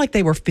it wasn't like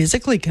they were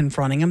physically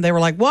confronting them. They were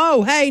like,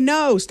 "Whoa, hey,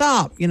 no,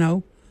 stop,"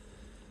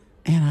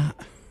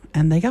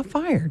 And they got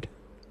fired.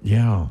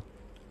 Yeah.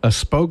 A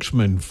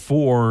spokesman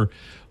for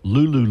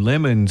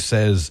Lululemon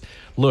says,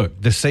 look,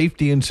 the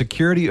safety and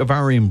security of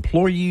our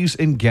employees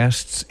and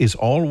guests is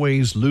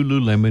always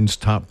Lululemon's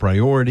top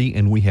priority,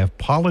 and we have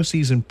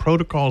policies and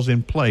protocols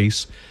in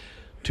place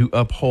to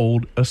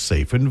uphold a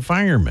safe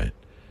environment.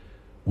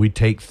 We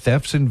take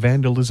thefts and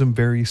vandalism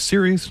very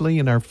seriously,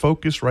 and our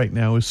focus right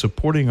now is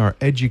supporting our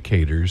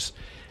educators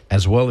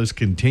as well as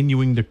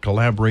continuing to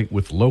collaborate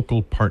with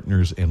local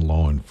partners in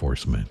law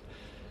enforcement.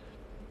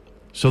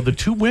 So the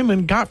 2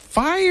 women got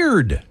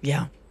fired.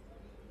 Yeah.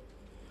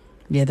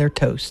 Yeah, they're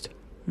toast.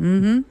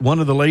 Mm-hmm. One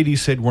of the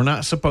ladies said, we're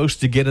not supposed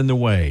to get in the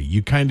way.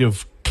 You kind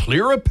of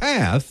clear a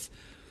path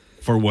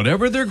for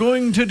whatever they're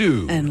going to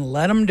do. And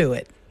let them do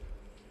it.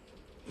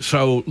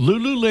 So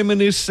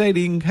Lululemon is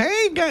saying,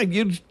 hey,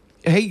 guys,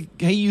 hey,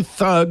 you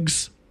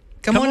thugs.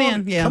 Come on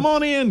in. Yeah. Come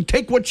on in.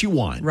 Take what you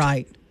want.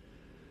 Right.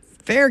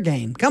 Fair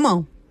game. Come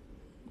on.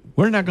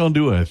 We're not going to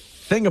do a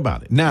thing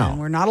about it. Now. And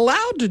we're not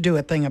allowed to do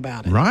a thing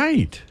about it.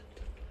 Right.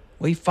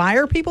 We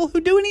fire people who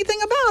do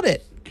anything about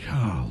it.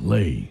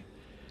 Golly.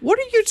 What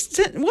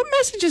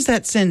message is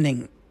that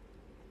sending?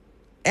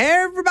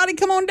 Everybody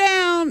come on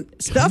down.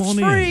 Stuff's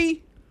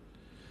free.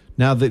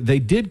 Now, they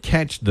did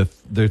catch the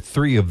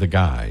 3 of the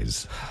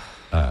guys.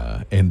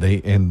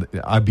 And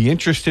I'd be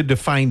interested to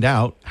find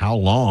out how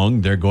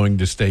long they're going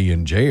to stay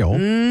in jail.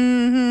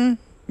 Mm-hmm.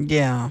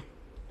 Yeah.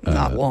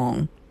 Not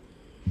long.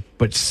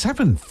 But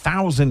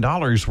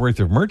 $7,000 worth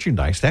of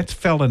merchandise, that's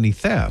felony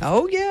theft.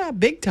 Oh, yeah,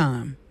 big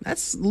time.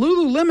 That's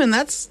Lululemon.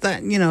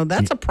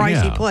 That's a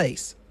pricey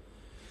place.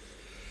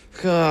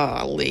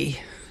 Golly.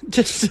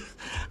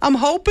 I'm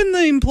hoping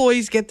the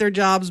employees get their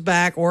jobs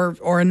back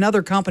or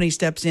another company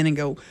steps in and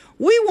go,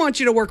 we want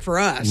you to work for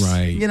us.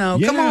 Right.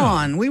 Come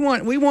on. We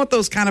want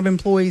those kind of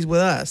employees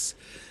with us.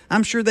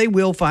 I'm sure they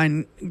will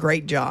find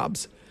great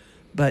jobs.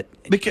 But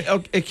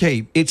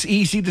okay, it's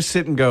easy to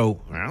sit and go,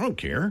 I don't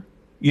care.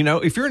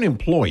 If you're an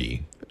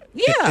employee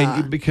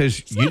Yeah. because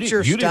It's you not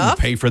your didn't stuff.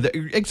 pay for that.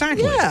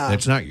 Exactly. Yeah.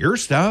 That's not your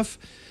stuff.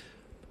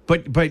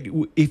 But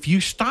if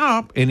you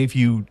stop and if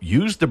you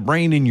use the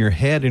brain in your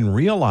head and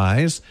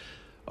realize,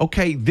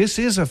 okay, this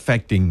is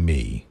affecting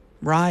me.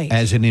 Right.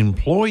 As an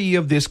employee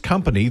of this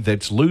company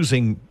that's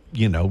losing,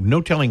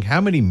 no telling how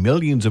many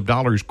millions of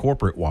dollars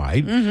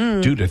corporate-wide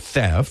due to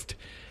theft,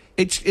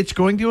 it's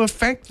going to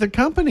affect the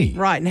company.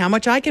 Right. And how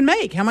much I can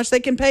make, how much they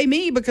can pay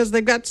me because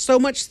they've got so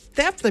much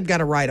theft they've got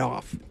to write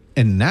off.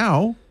 And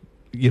now,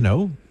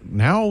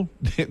 now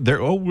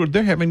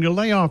they're having to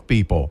lay off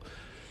people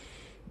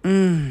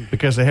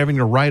because they're having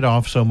to write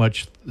off so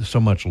much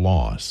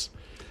loss.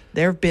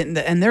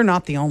 And they're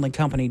not the only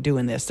company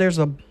doing this. There's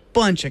a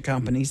bunch of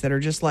companies that are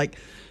just like,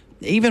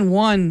 even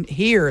one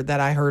here that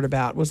I heard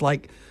about was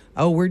like,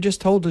 oh, we're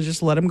just told to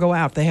just let them go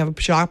out. If they have a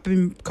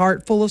shopping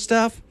cart full of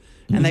stuff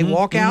and they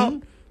walk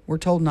out, we're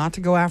told not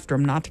to go after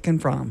them, not to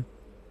confront them.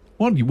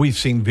 Well, we've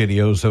seen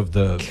videos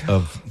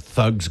of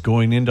thugs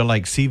going into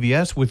like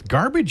CVS with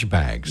garbage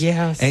bags,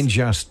 yes, and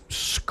just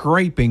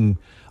scraping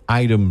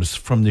items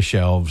from the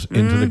shelves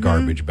into the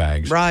garbage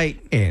bags, right,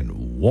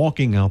 and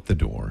walking out the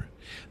door.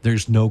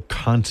 There's no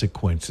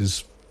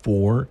consequences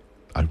for,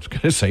 I was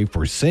going to say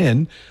for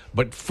sin,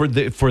 but for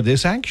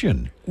this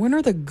action. When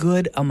are the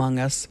good among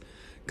us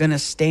going to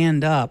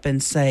stand up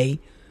and say,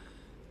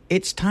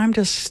 it's time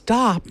to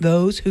stop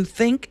those who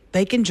think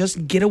they can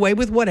just get away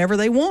with whatever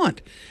they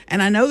want?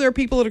 And I know there are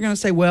people that are going to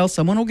say, well,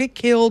 someone will get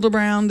killed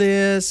around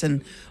this,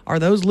 and are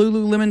those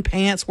Lululemon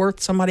pants worth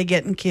somebody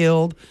getting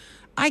killed?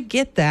 I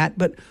get that,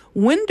 but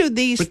when do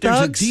these thugs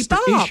there's a deeper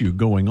stop? issue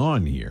going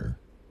on here.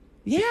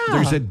 Yeah.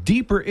 There's a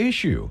deeper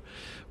issue.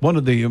 One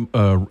of the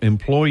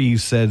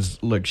employees says,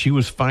 look, she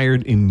was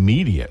fired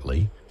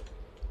immediately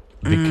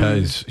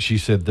because she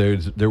said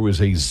there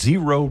was a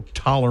zero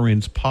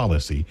tolerance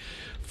policy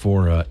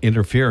for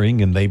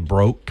interfering, and they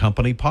broke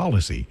company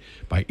policy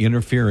by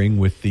interfering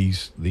with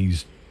these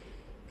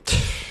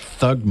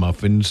thug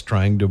muffins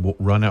trying to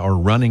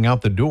running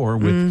out the door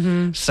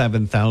with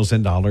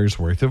 $7,000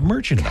 worth of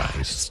merchandise.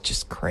 It's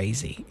just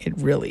crazy. It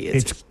really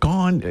is. It's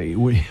gone.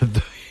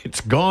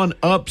 It's gone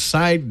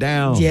upside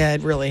down. Yeah,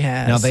 it really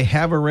has. Now, they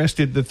have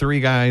arrested the three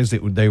guys.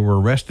 They were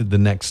arrested the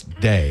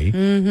next day.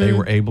 They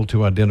were able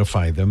to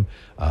identify them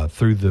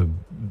through the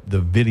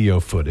video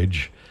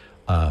footage.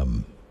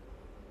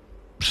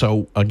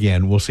 So,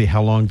 again, we'll see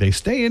how long they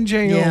stay in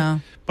jail. Yeah.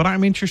 But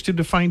I'm interested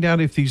to find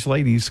out if these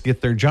ladies get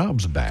their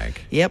jobs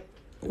back. Yep.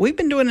 We've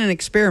been doing an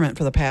experiment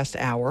for the past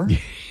hour,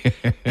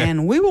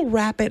 and we will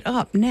wrap it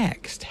up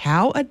next.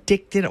 How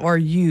addicted are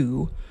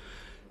you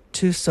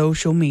to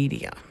social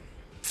media?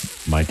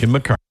 Mike and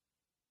McCarty.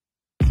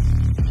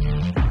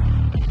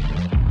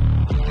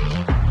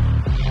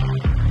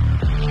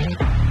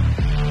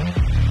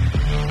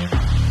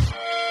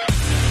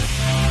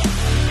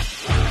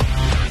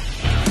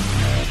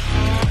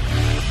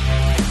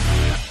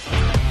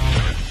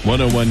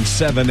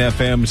 .101.7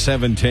 FM,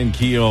 710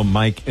 KEEL,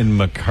 Mike and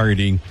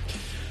McCarty.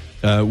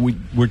 We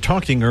were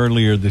talking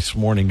earlier this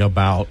morning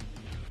about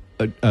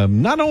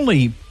not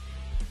only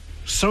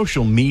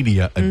social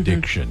media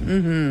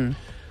addiction.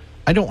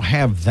 I don't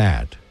have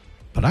that,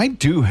 but I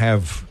do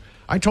have.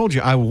 I told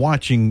you I'll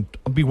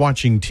be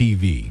watching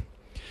TV,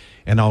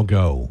 and I'll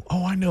go,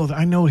 oh, I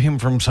know him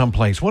from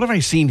someplace. What have I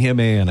seen him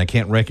in? I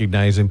can't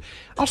recognize him.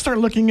 I'll start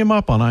looking him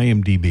up on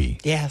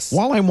IMDb. Yes.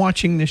 While I'm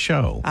watching the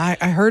show. I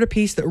heard a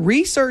piece that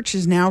research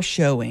is now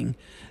showing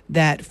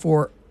that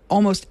for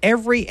almost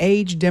every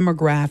age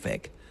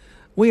demographic,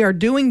 we are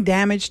doing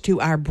damage to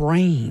our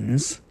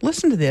brains.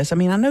 Listen to this. I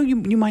mean, I know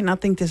you might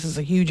not think this is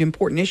a huge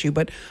important issue,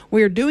 but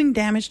we are doing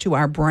damage to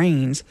our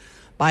brains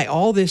by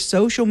all this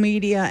social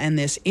media and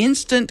this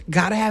instant,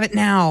 gotta have it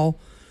now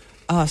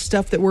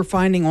stuff that we're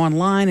finding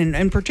online,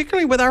 and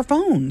particularly with our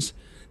phones,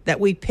 that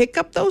we pick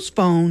up those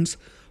phones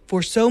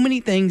for so many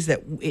things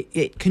that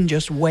it can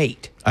just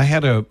wait. I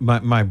had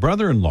my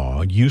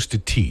brother-in-law used to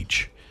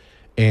teach,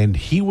 and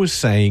he was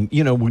saying,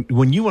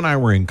 when you and I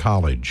were in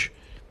college,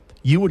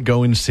 you would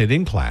go and sit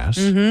in class.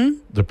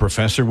 The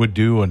professor would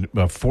do a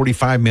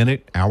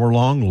 45-minute,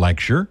 hour-long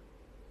lecture.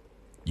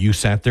 You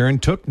sat there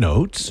and took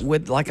notes.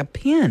 With like a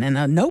pen and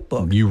a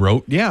notebook. You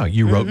wrote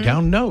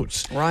down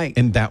notes. Right.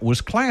 And that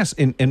was class.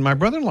 And my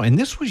brother-in-law, and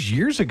this was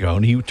years ago,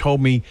 and he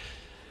told me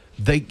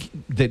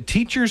that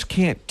teachers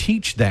can't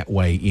teach that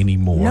way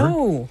anymore.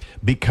 No.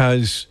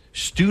 Because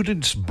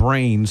students'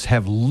 brains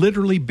have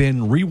literally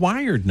been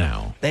rewired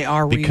now. They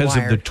are because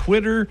rewired. of the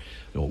Twitter,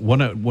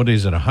 what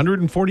is it,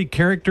 140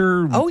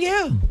 character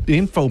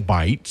info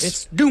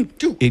bytes.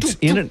 It's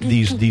in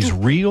these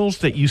reels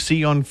that you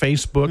see on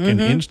Facebook and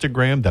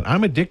Instagram that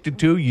I'm addicted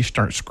to. You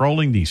start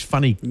scrolling, these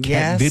funny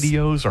cat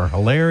videos are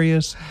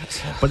hilarious.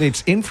 But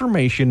it's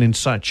information in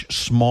such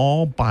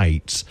small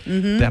bites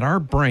that our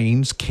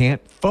brains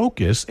can't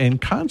focus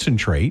and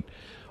concentrate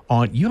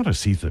on. You ought to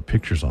see the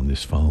pictures on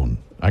this phone.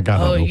 I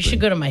got it open. You should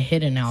go to my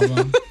hidden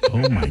album.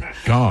 Oh, my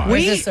God.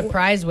 There's a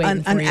surprise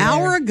waiting for you. An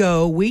hour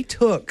ago, we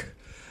took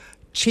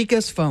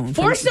Chica's phone.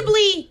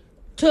 Forcibly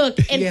took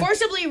and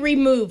forcibly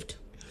removed.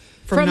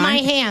 From my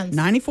hands.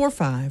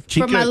 94.5.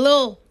 From my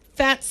little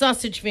fat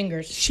sausage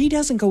fingers. She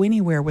doesn't go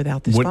anywhere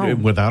without this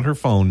phone. Without her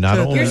phone, not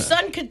only. Your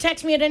son could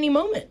text me at any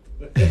moment.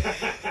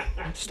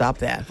 Stop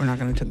that. We're not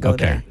going to go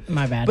there.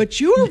 My bad.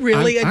 But you're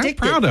really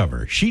addicted. I'm proud of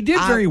her. She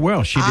did very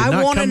well. She did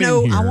not come in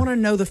here. I want to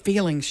know the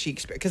feelings she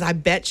experienced, because I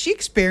bet she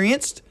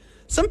experienced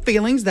some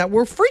feelings that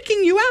were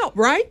freaking you out,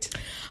 right?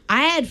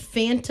 I had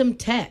phantom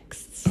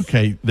texts.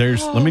 Okay,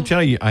 let me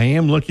tell you, I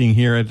am looking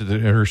here at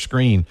her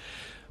screen.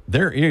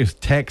 There is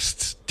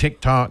texts,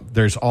 TikTok.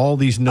 There's all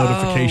these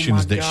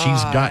notifications that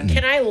she's gotten.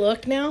 Can I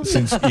look now?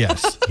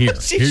 Yes, here.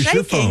 Here's shaking.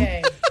 your phone.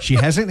 Okay. She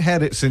hasn't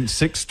had it since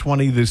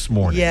 6:20 this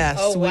morning. Yes.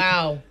 Oh,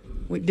 wow.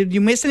 Did you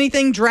miss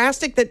anything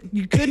drastic that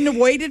you couldn't have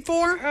waited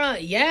for?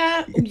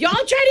 Yeah. Y'all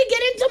try to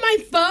get into my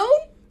phone?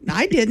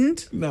 I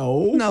didn't.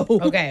 No.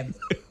 Okay.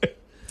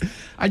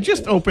 I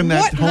just opened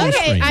that home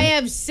screen. I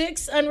have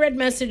 6 unread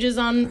messages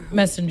on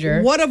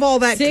Messenger. What of all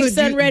that 6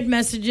 unread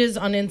messages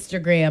on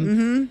Instagram.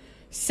 Mm-hmm.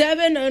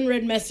 7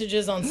 unread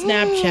messages on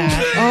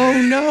Snapchat.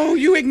 Oh, no.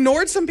 You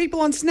ignored some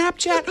people on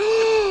Snapchat.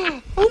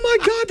 Oh, my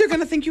God. They're going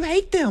to think you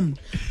hate them.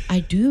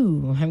 I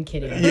do. I'm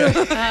kidding.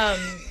 Yeah.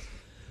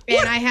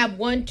 And I have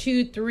 1,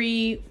 2,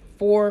 3,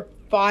 4,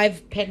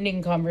 5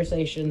 pending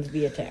conversations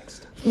via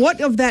text. What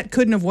of that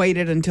couldn't have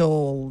waited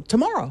until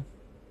tomorrow?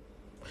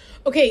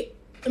 Okay,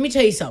 let me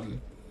tell you something.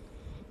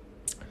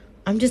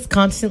 I'm just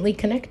constantly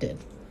connected.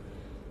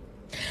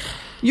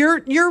 You're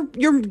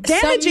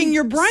damaging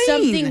your brain.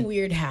 Something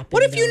weird happened.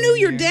 What if you knew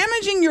you're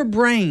damaging your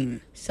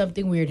brain?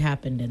 Something weird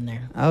happened in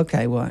there.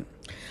 Okay, what?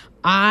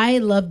 I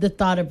love the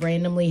thought of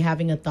randomly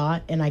having a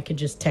thought and I could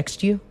just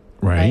text you.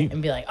 Right.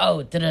 And be like,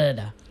 oh,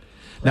 da-da-da-da.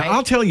 Now,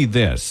 I'll tell you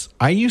this.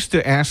 I used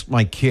to ask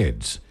my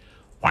kids,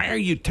 why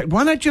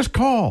not just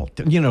call?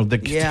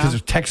 Because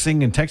of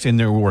texting,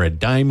 there were a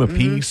dime a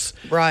piece.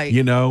 Right.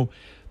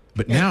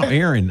 But now,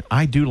 Aaron,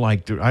 I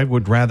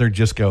would rather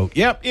just go,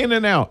 yep, in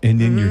and out, and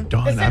then you're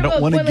done. I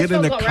don't want to get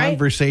in a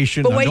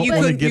conversation. But wait, you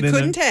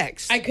couldn't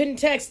text. I couldn't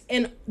text.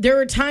 And there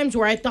were times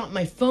where I thought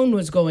my phone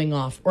was going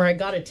off, or I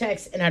got a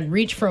text and I'd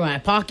reach for my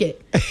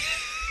pocket.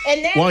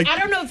 And then, I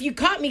don't know if you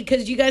caught me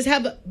because you guys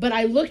but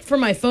I looked for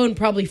my phone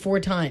probably 4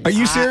 times. Are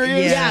you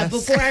serious? Yes. Yeah,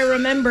 before I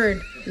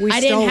remembered, I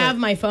didn't have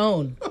my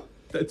phone.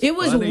 It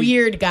was funny.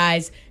 weird,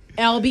 guys.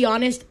 I'll be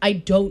honest, I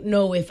don't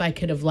know if I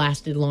could have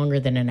lasted longer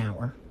than an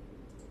hour.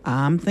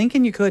 I'm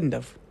thinking you couldn't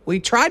have.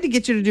 We tried to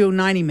get you to do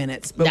 90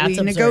 minutes, but we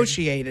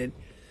negotiated.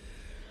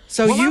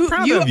 So you're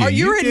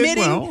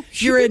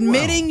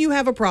admitting you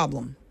have a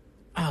problem.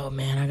 Oh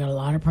man, I got a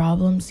lot of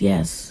problems.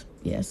 Yes.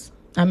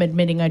 I'm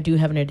admitting I do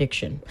have an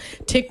addiction.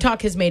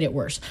 TikTok has made it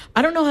worse.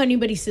 I don't know how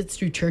anybody sits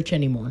through church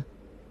anymore.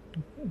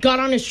 God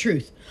honest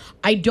truth.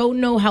 I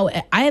don't know how.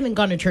 I haven't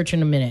gone to church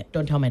in a minute.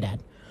 Don't tell my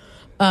dad.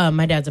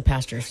 My dad's a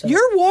pastor. So.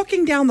 You're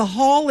walking down the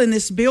hall in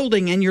this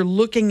building and you're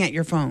looking at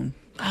your phone.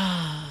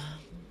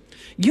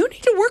 You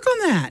need to work on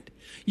that.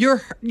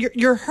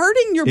 You're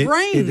hurting your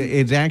brain.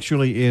 It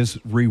actually is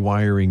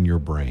rewiring your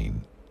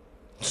brain.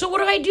 So what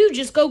do I do?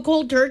 Just go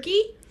cold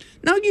turkey?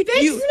 No, Fix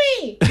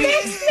me.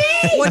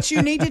 What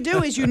you need to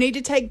do is you need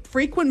to take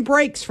frequent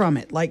breaks from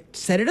it. Like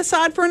set it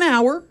aside for an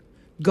hour,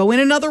 go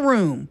in another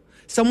room.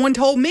 Someone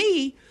told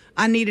me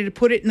I needed to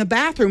put it in the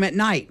bathroom at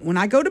night. When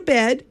I go to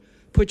bed,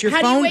 put your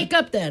phone. How do you wake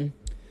up then?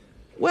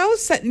 Well,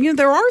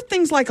 there are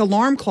things like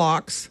alarm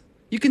clocks.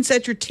 You can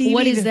set your TV.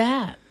 What is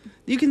that?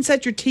 You can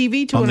set your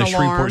TV to an alarm. On the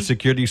Shreveport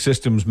Security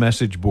Systems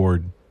message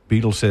board,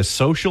 Beetle says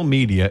social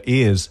media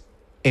is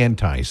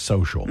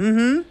antisocial.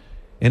 Mm-hmm.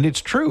 And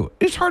it's true.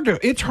 It's hard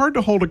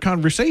to hold a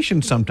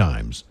conversation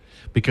sometimes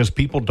because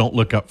people don't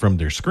look up from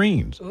their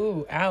screens.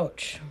 Ooh,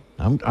 ouch.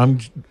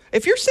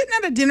 If you're sitting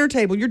at a dinner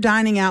table, you're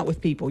dining out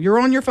with people. You're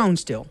on your phone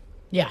still.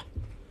 Yeah.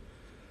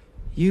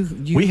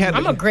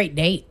 I'm a great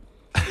date.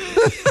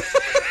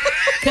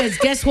 Because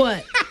guess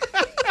what?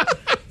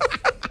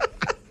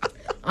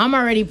 I'm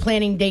already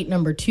planning date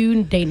number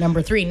 2, date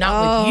number 3,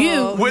 not with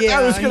you.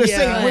 I was going to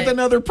say with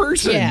another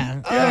person.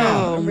 Yeah.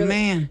 Oh,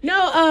 man.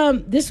 No,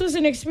 this was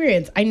an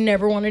experience. I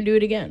never want to do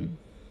it again.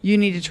 You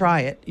need to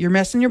try it. You're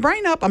messing your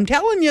brain up. I'm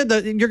telling you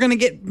that you're going to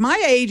get my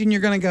age and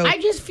you're going to go. I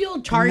just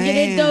feel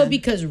targeted, though,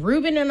 because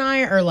Ruben and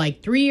I are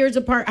like 3 years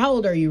apart. How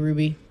old are you,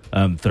 Ruby?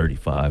 I'm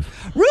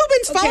 35.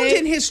 Ruben's phone's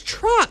in his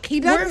truck.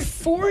 We're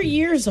 4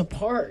 years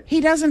apart. He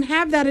doesn't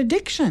have that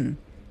addiction.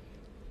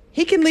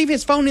 He can leave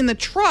his phone in the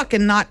truck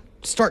and not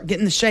start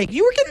getting the shake.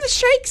 You were getting the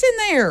shakes in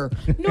there.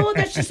 No,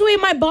 that's just the way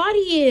my body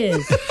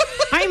is.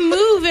 I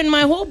move and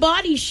my whole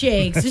body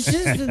shakes. It's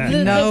just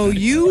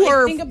you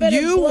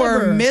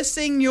were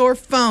missing your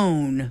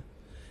phone.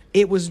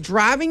 It was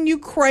driving you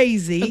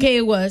crazy. Okay,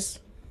 it was.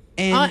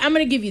 And I'm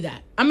going to give you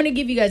that. I'm going to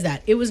give you guys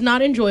that. It was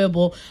not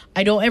enjoyable.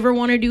 I don't ever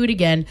want to do it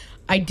again.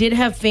 I did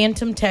have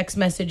phantom text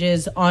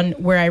messages on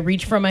where I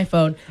reached for my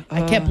phone.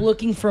 I kept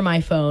looking for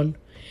my phone.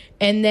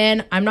 And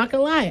then, I'm not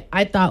going to lie,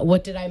 I thought,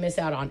 what did I miss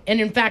out on? And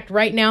in fact,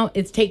 right now,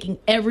 it's taking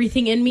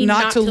everything in me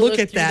not to look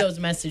at those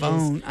messages.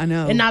 Phone. I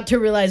know. And not to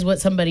realize what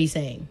somebody's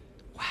saying.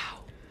 Wow.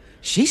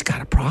 She's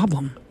got a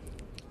problem.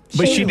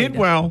 But she did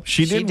well.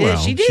 She did well.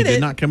 She did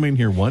not come in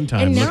here one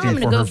time And now looking I'm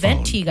for going to her go vent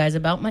phone. to you guys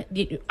about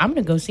I'm going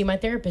to go see my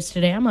therapist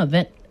today. I'm going to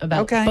vent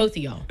about both of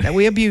y'all. That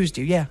we abused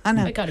you. Yeah, I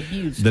know. I got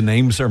abused. The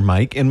names are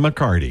Mike and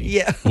McCarty.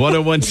 Yeah.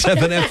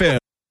 1017 FM.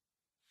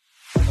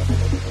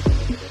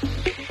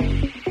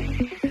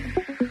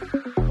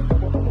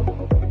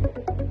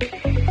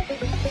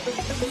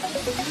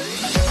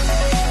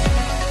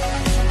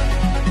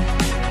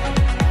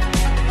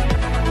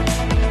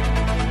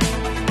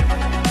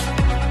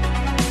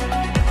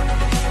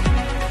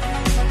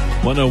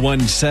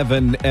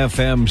 .101.7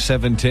 FM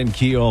 710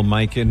 KEEL,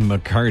 Mike and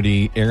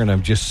McCarty. Aaron,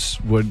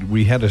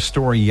 we had a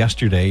story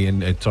yesterday,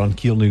 and it's on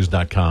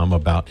KEELnews.com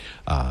about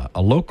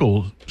a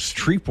local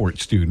Shreveport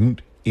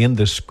student in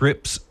the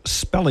Scripps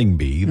Spelling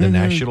Bee, the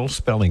National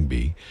Spelling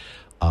Bee.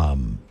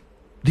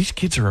 These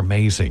kids are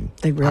amazing.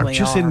 They really I'm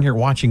just are. sitting here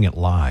watching it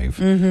live.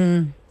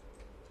 Mm-hmm.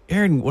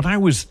 Aaron, when I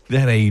was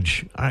that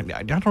age, I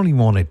don't even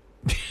want to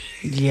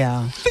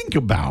think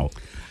about.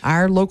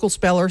 Our local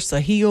speller,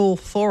 Sahil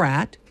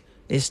Thorat,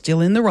 is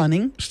still in the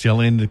running. Still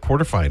in the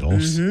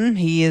quarterfinals. Mm-hmm.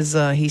 He is.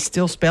 He's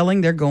still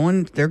spelling. They're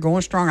going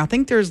strong. I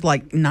think there's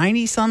like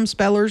 90 some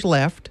spellers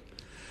left,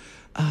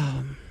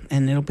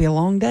 and it'll be a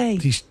long day.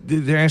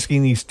 They're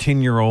asking these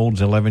 10-year-olds,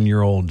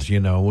 11-year-olds,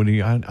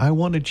 I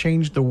want to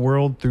change the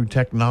world through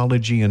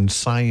technology and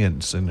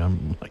science. And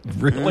I'm like,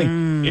 really?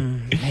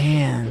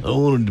 Man. I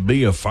wanted to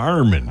be a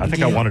fireman. I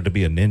think I wanted to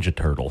be a Ninja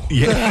Turtle.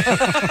 Yeah.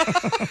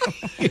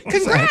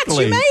 Congrats,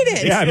 you made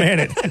it. Yeah, I made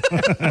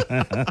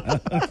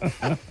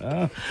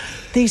it.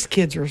 These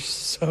kids are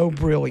so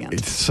brilliant.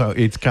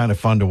 It's kind of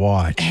fun to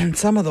watch. And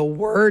some of the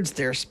words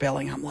they're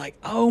spelling, I'm like,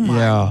 oh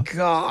my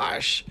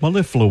gosh.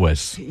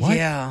 Mellifluous. What?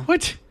 Yeah.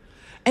 What?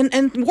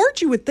 And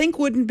words you would think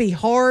wouldn't be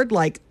hard,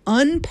 like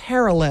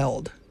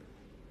unparalleled.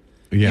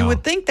 Yeah. You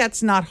would think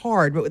that's not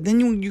hard, but then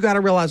you got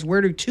to realize,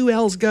 where do 2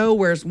 L's go?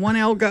 Where's 1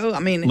 L go? I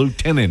mean,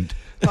 Lieutenant.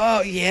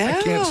 oh yeah.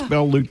 I can't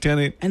spell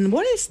lieutenant. And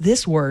what is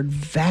this word?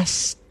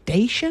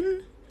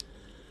 Vastation?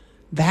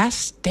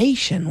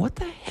 Vastation. What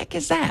the heck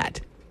is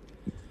that?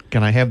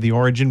 Can I have the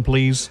origin,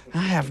 please? I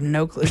have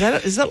no clue.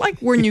 Is that like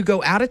when you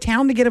go out of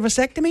town to get a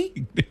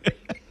vasectomy?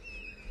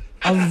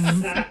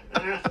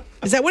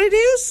 Is that what it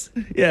is?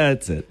 Yeah,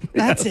 that's it.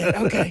 That's it.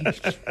 Okay.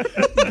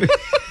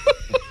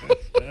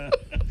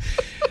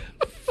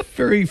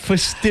 Very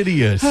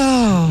fastidious.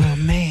 Oh,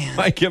 man.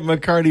 Mike and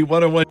McCarty,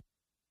 101.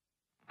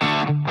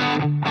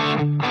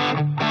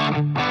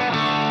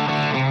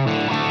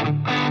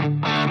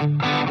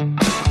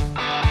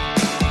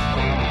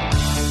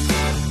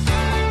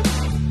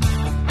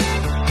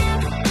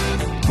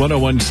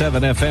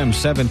 .101.7 FM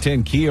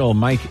 710 KEEL,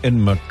 Mike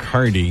and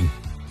McCarty.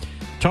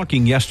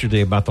 Talking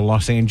yesterday about the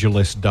Los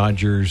Angeles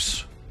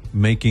Dodgers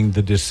making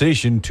the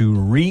decision to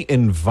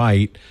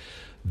re-invite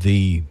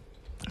I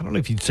don't know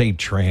if you'd say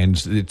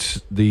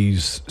it's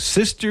these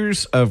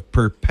Sisters of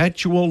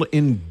Perpetual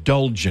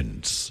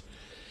Indulgence.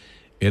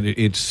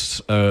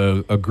 It's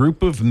a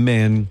group of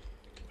men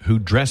who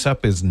dress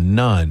up as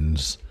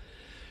nuns,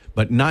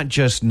 but not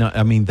just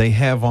they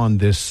have on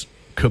this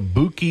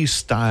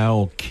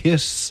kabuki-style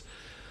Kiss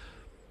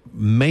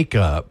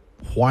makeup,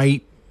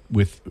 white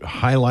with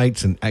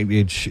highlights, and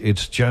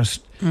it's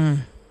just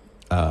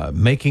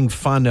making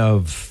fun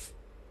of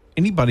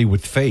anybody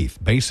with faith,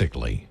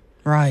 basically.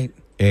 Right.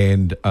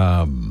 And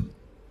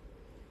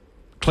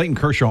Clayton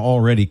Kershaw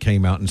already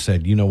came out and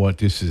said, you know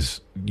what,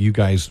 you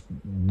guys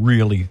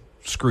really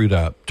screwed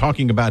up.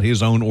 Talking about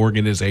his own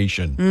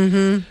organization.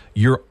 Mm-hmm.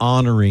 You're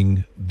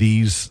honoring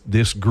this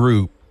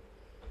group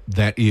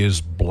that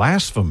is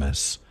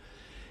blasphemous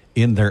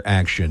in their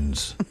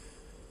actions.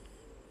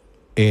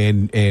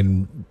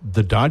 And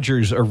the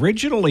Dodgers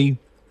originally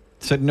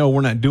said, no,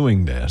 we're not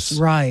doing this.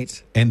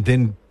 Right. And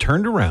then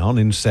turned around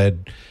and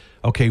said,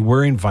 okay,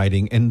 we're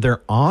inviting, and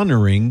they're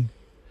honoring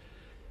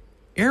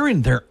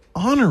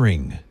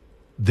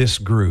this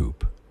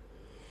group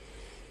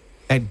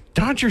at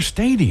Dodger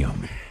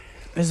Stadium.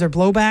 Is there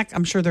blowback?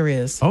 I'm sure there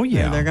is. Oh,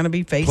 yeah. They're going to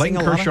be facing Clayton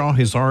a lot Kershaw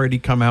has already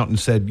come out and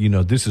said,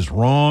 this is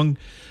wrong.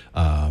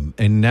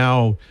 And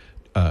now,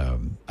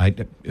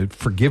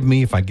 forgive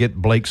me if I get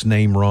Blake's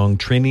name wrong.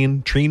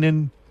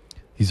 Treinen.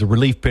 He's a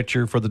relief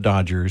pitcher for the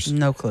Dodgers.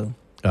 No clue.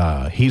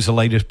 He's the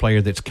latest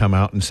player that's come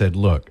out and said,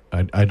 look,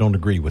 I don't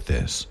agree with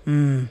this.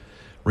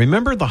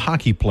 Remember the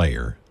hockey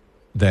player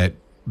that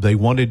they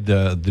wanted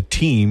the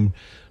team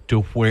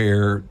to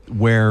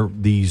wear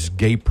these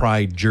gay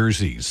pride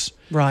jerseys.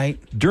 Right.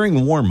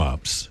 During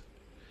warm-ups,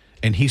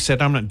 and he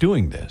said, I'm not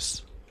doing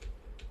this.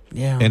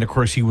 Yeah. And, of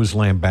course, he was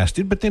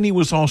lambasted, but then he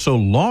was also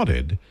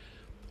lauded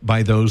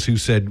by those who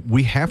said,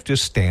 we have to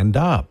stand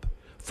up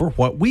for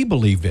what we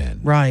believe in.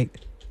 Right.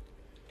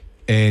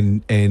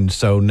 And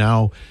so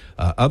now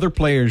other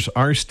players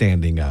are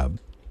standing up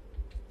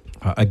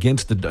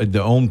against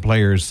the own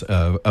players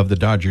of the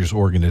Dodgers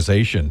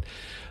organization.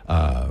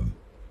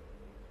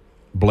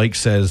 Blake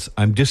says,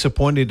 I'm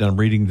disappointed. I'm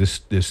reading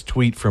this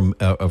tweet from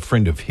a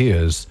friend of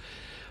his.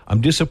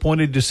 I'm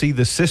disappointed to see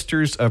the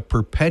Sisters of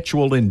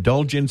Perpetual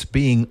Indulgence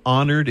being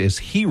honored as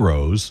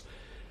heroes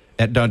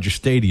at Dodger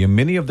Stadium.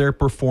 Many of their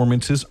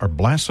performances are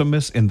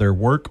blasphemous, and their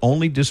work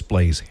only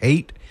displays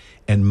hate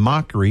and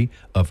mockery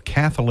of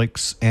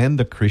Catholics and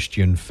the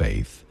Christian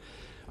faith.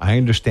 I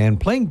understand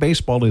playing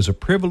baseball is a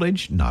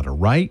privilege, not a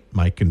right.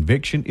 My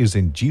conviction is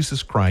in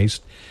Jesus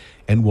Christ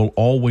and will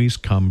always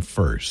come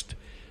first.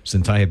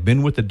 Since I have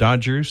been with the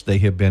Dodgers, they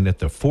have been at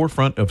the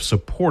forefront of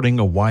supporting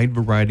a wide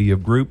variety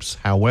of groups.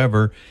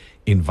 However,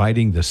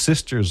 inviting the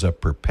Sisters of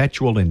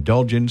Perpetual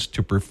Indulgence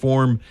to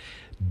perform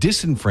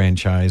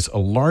disenfranchise a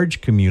large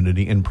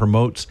community and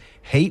promotes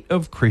hate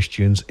of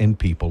Christians and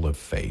people of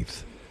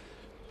faith.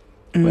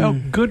 Well,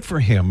 good for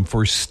him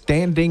for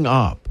standing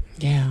up.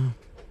 Yeah.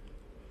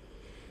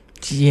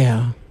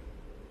 Yeah.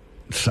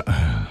 So,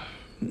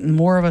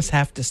 more of us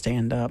have to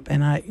stand up,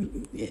 and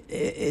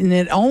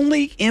the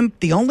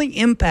only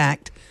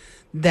impact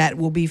that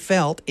will be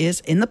felt is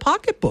in the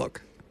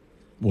pocketbook.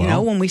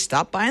 well, when we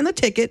stop buying the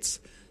tickets,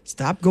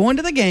 stop going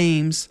to the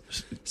games,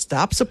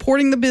 stop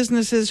supporting the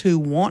businesses who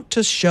want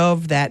to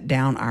shove that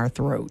down our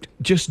throat.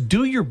 just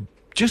do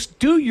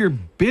your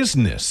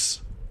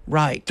business.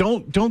 Right.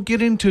 Don't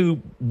get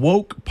into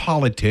woke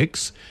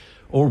politics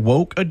or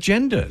woke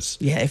agendas.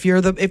 Yeah, if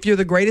you're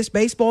the greatest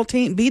baseball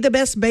team, be the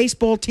best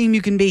baseball team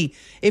you can be.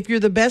 If you're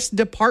the best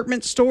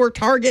department store,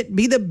 Target,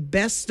 be the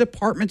best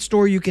department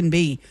store you can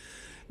be.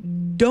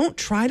 Don't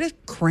try to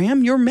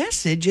cram your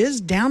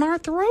messages down our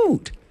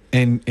throat.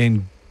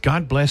 And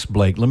God bless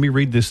Blake. Let me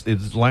read this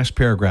last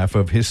paragraph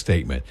of his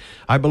statement.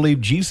 I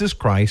believe Jesus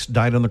Christ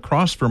died on the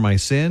cross for my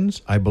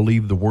sins. I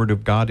believe the word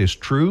of God is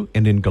true.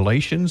 And in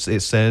Galatians,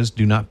 it says,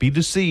 do not be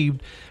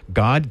deceived.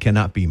 God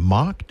cannot be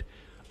mocked.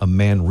 A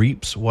man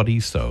reaps what he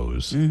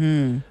sows.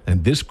 Mm-hmm.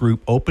 And this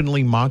group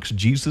openly mocks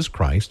Jesus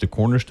Christ, the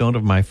cornerstone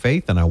of my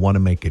faith. And I want to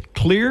make it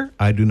clear,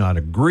 I do not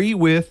agree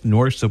with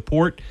nor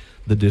support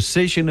the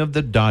decision of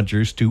the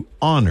Dodgers to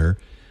honor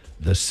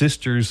the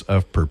Sisters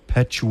of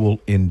Perpetual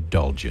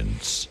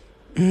Indulgence.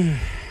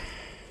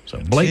 So,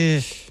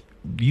 Blake,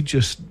 you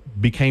just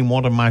became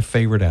one of my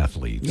favorite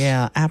athletes.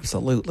 Yeah,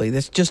 absolutely.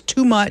 There's just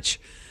too much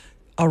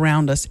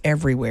around us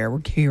everywhere.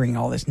 We're hearing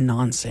all this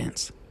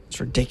nonsense. It's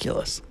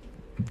ridiculous.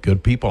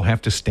 Good people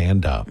have to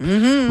stand up.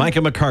 Mm-hmm. Mike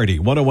and McCarty,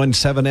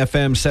 101.7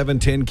 FM,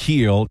 710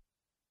 KEEL.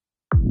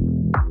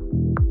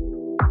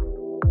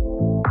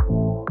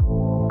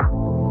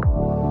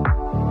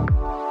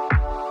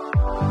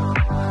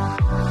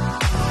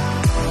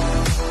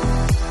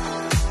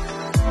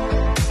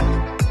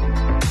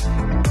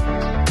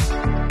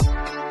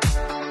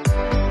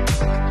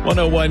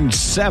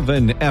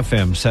 .101.7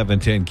 FM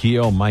 710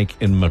 KEEL, Mike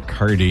and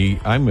McCarty.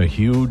 I'm a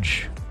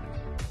huge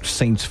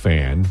Saints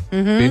fan.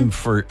 Mm-hmm. Been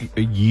for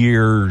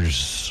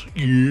years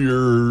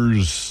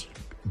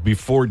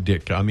before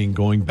Dick. I mean,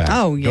 going back.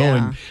 Oh,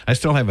 yeah. I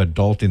still have a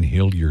Dalton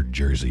Hilliard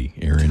jersey,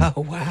 Aaron. Oh,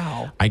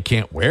 wow. I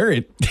can't wear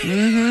it.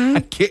 Mm-hmm. I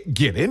can't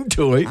get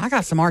into it. I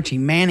got some Archie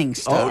Manning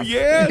stuff. Oh,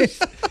 yes.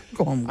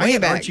 Going I way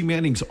had back. Archie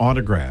Manning's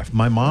autograph.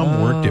 My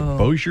mom worked at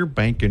Bossier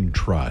Bank and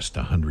Trust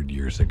 100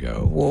 years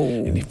ago. Whoa.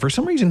 And for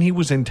some reason, he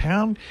was in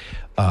town.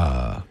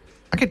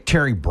 I got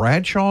Terry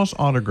Bradshaw's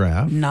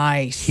autograph.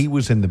 Nice. He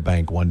was in the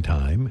bank one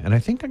time, and I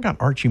think I got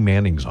Archie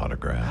Manning's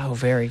autograph. Oh,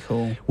 very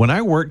cool. When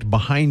I worked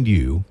behind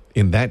you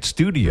in that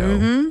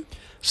studio,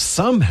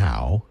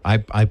 somehow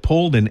I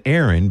pulled an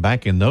errand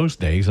back in those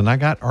days, and I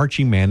got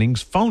Archie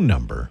Manning's phone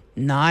number.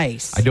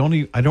 Nice. I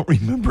don't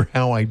remember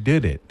how I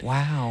did it.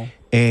 Wow.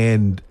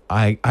 And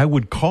I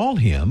would call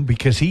him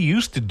because he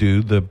used to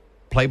do the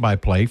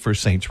play-by-play for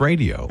Saints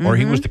Radio, or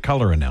he was the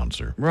color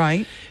announcer.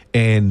 Right.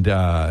 And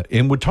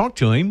would talk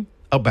to him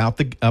about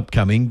the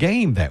upcoming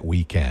game that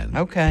weekend.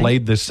 Okay.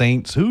 Played the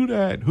Saints who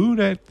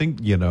that thing,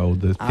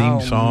 the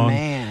theme song.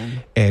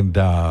 Man.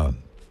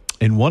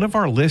 And one of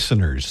our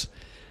listeners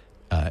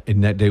in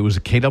that day was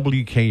a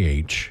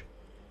KWKH,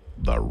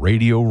 the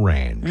Radio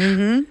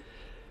Ranch,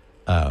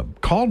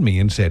 called me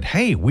and said,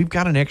 hey, we've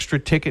got an extra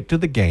ticket to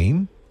the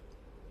game.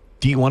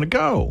 Do you want to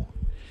go?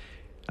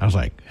 I was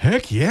like,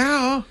 heck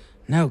yeah.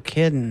 No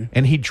kidding.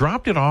 And he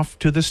dropped it off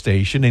to the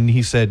station, and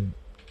he said,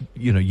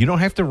 you don't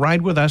have to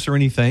ride with us or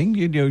anything.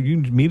 You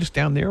can meet us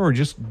down there or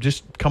just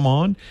come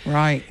on.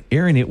 Right.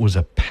 Aaron, it was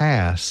a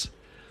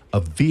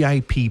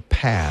VIP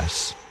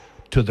pass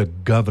to the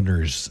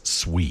governor's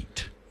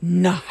suite.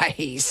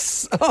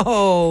 Nice.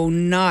 Oh,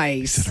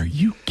 nice. I said, are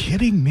you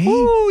kidding me?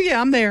 Oh,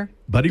 yeah, I'm there.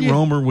 Buddy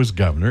Romer was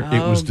governor.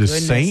 It was the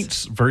goodness.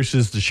 Saints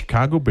versus the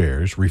Chicago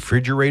Bears.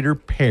 Refrigerator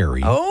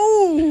Perry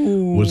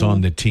Oh. was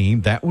on the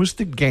team. That was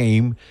the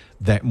game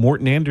that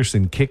Morton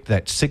Anderson kicked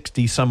that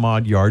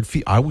 60-some-odd yard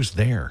field. I was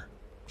there.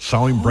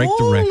 Saw him break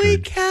the record. Holy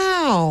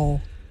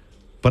cow.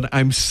 But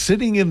I'm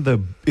sitting in the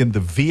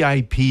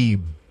VIP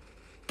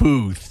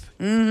booth.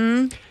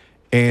 Mm-hmm.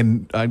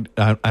 And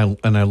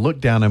I look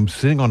down. I'm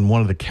sitting on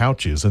one of the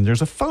couches, and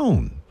there's a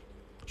phone.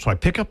 So I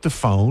pick up the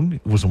phone.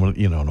 It was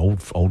an old.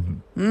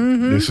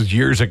 This is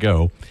years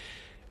ago.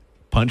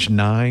 Punch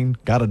 9,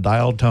 got a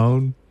dial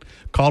tone.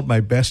 Called my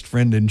best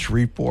friend in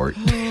Shreveport.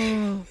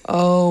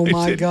 Oh,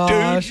 my said,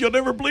 gosh. Dude, you'll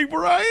never believe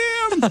where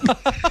I am.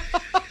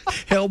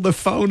 Held the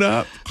phone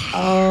up.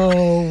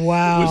 Oh,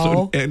 wow. It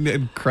was an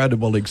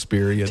incredible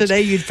experience.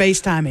 Today you'd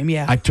FaceTime him,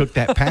 yeah. I took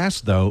that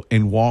pass, though,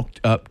 and walked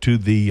up to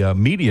the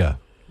media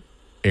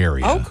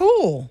area. Oh,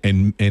 cool.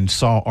 And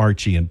saw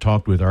Archie and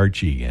talked with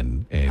Archie.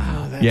 And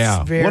That's yeah,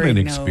 what an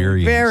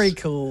experience. Very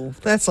cool.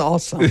 That's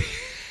awesome.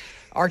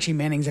 Archie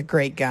Manning's a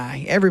great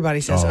guy.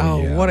 Everybody says,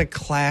 yeah. What a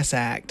class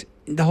act.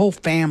 The whole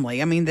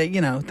family. I mean,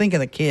 think of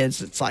the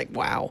kids. It's like,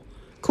 wow.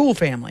 Cool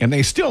family. And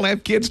they still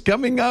have kids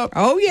coming up.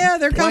 Oh, yeah,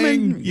 they're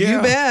playing, coming.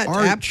 You bet.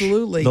 Arch,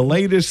 Absolutely. The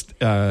latest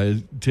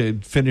to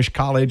finish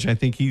college, I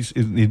think he's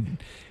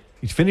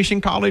finishing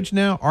college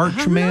now. Arch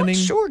I'm Manning. not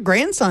sure.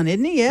 Grandson,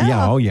 isn't he?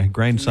 Yeah. Yeah,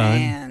 grandson.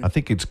 Man. I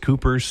think it's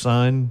Cooper's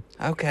son.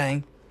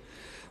 Okay.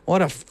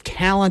 What a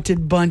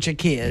talented bunch of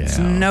kids.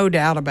 Yeah. No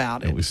doubt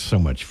about it. It was so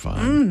much fun.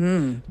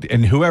 Mm-hmm.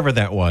 And whoever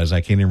that was,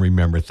 I can't even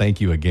remember.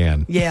 Thank you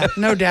again. Yeah,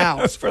 no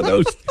doubt. for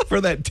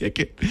that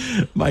ticket.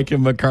 Mike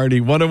and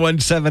McCarty,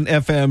 101.7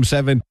 FM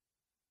 7.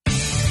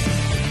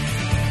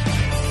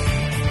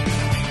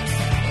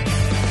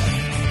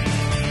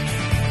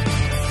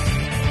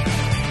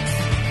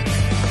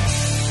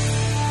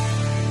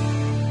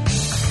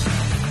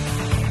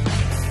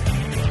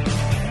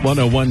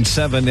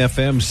 .101.7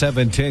 FM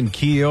 710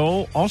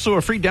 KEEL. Also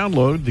a free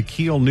download, the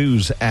KEEL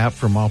News app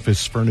from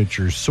Office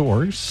Furniture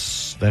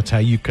Source. That's how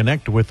you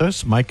connect with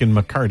us, Mike and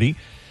McCarty.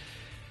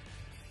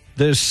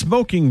 The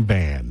smoking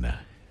ban.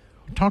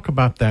 Talk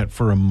about that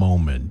for a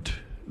moment.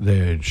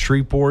 The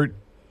Shreveport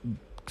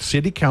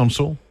City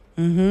Council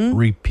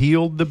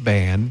repealed the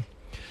ban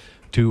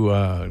to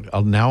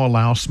now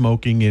allow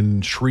smoking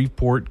in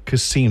Shreveport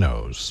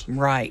casinos.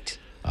 Right.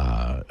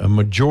 A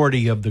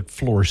majority of the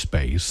floor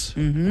space. I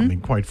mean,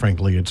 quite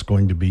frankly, it's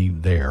going to be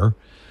there.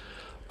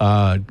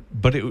 But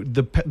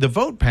the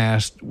vote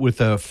passed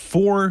with a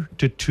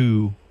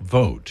 4-2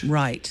 vote.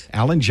 Right.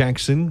 Alan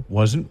Jackson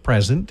wasn't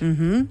present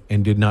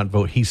and did not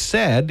vote. He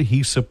said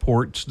he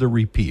supports the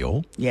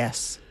repeal.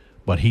 Yes.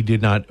 But he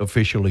did not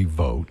officially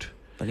vote.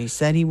 But he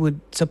said he would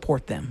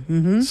support them.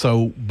 Mm-hmm.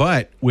 So,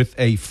 but with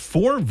a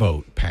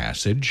 4-vote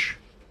passage,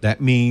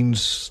 that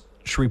means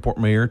Shreveport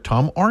Mayor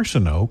Tom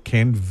Arsenault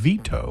can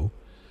veto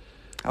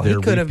their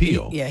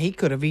repeal. He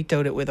could have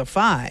vetoed it with a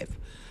 5.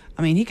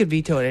 I mean, he could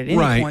veto it at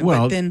any point,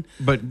 well,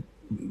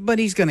 but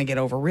he's going to get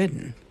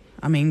overridden.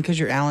 I mean, because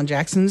your Alan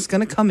Jackson's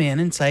going to come in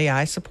and say,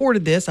 I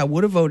supported this, I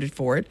would have voted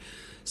for it,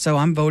 so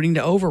I'm voting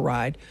to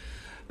override.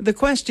 The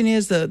question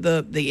is, the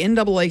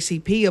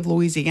NAACP of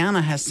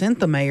Louisiana has sent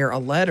the mayor a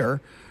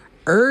letter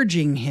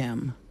urging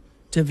him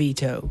to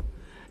veto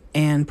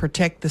and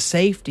protect the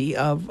safety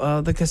of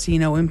the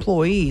casino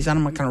employees.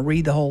 I'm not going to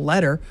read the whole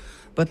letter,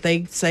 but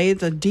they say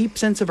it's a deep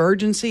sense of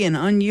urgency and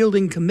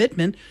unyielding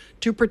commitment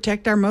to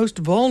protect our most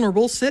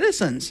vulnerable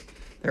citizens.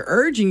 They're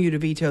urging you to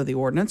veto the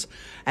ordinance.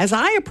 As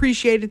I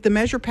appreciate it, the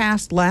measure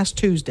passed last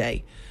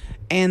Tuesday,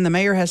 and the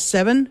mayor has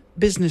 7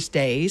 business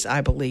days, I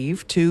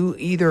believe, to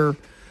either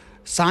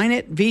sign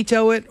it,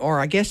 veto it,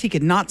 or I guess he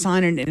could not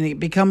sign it and it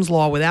becomes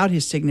law without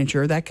his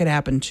signature. That could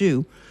happen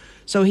too.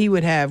 So he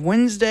would have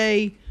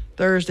Wednesday,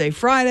 Thursday,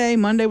 Friday.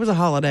 Monday was a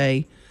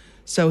holiday.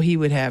 So he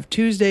would have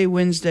Tuesday,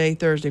 Wednesday,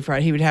 Thursday,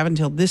 Friday. He would have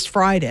until this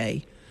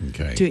Friday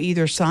to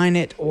either sign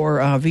it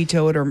or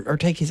veto it or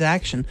take his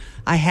action.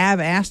 I have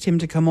asked him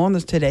to come on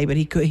this today, but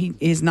he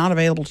is not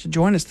available to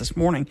join us this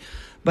morning.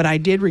 But I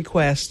did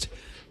request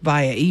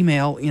via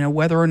email,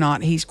 whether or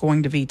not he's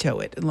going to veto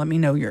it. And let me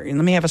know let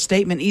me have a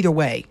statement either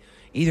way.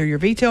 Either you're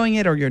vetoing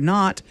it or you're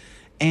not,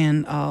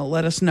 and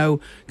let us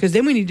know, because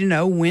then we need to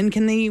know when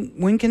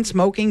can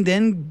smoking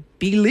then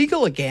be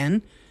legal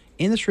again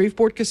in the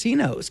Shreveport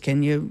casinos?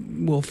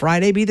 Will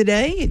Friday be the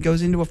day it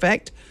goes into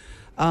effect?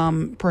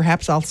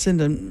 Perhaps I'll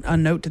send a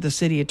note to the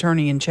city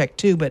attorney and check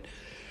too, but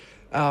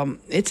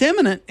it's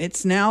imminent.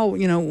 It's now,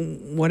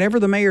 whatever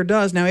the mayor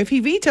does. Now, if he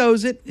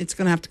vetoes it, it's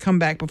going to have to come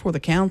back before the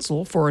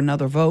council for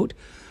another vote.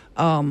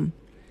 And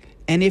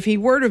if he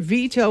were to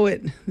veto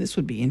it, this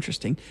would be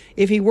interesting.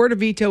 If he were to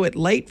veto it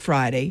late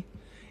Friday,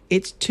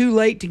 it's too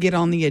late to get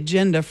on the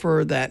agenda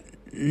for that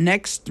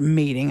next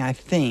meeting, I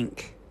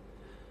think.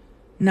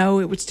 No,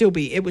 it would still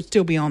be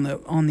on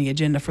the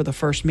agenda for the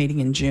first meeting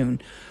in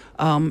June.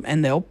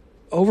 And they'll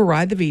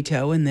override the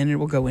veto, and then it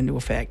will go into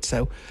effect.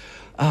 So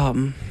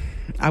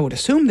I would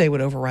assume they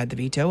would override the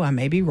veto. I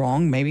may be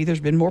wrong. Maybe there's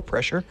been more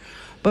pressure,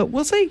 but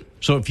we'll see.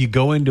 So if you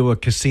go into a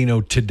casino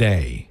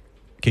today,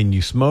 can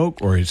you smoke,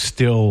 or is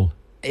still?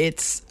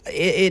 It's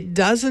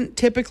not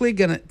typically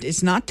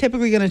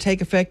gonna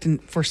take effect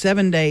for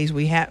 7 days.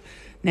 We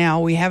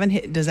haven't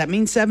hit. Does that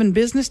mean 7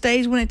 business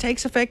days when it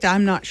takes effect?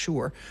 I'm not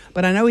sure,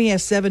 but I know he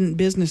has 7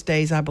 business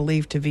days, I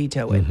believe, to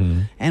veto it,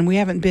 and we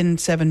haven't been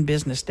 7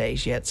 business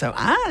days yet. So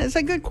it's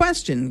a good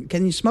question.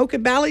 Can you smoke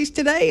at Bally's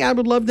today? I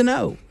would love to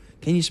know.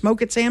 Can you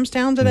smoke at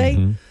Samstown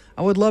today?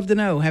 I would love to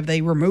know. Have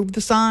they removed the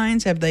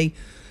signs? Have they?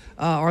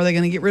 Are they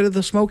going to get rid of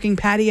the smoking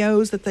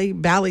patios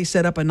Bally's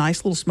set up a nice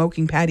little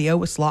smoking patio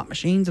with slot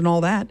machines and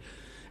all that,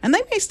 and they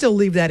may still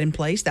leave that in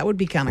place. That would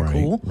be kind of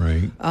cool.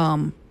 Right.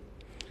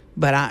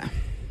 But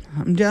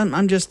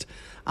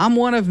I'm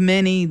one of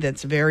many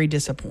that's very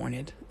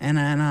disappointed,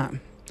 and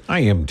I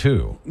am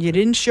too. You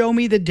didn't show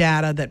me the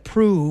data that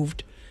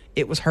proved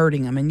it was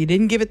hurting them, and you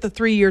didn't give it the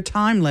 3-year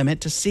time limit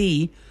to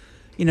see,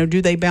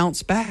 do they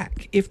bounce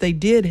back if they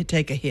did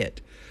take a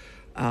hit.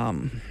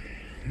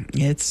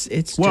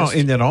 It's well, just,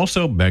 and that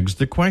also begs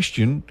the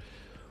question: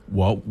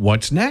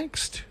 what's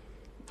next?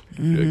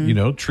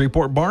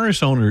 Shreveport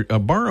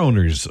Bar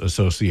Owners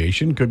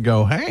Association could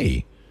go,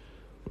 hey,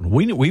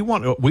 we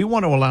want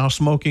to allow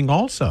smoking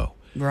also,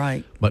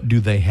 right? But do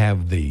they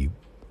have the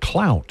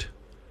clout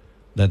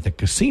that the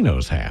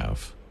casinos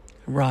have?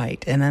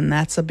 Right, and then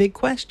that's a big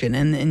question.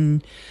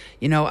 And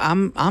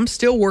I'm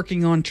still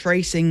working on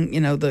tracing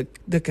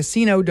the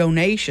casino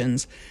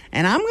donations,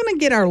 and I'm going to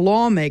get our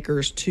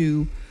lawmakers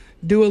to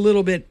do a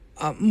little bit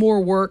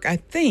more work, I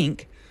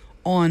think,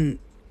 on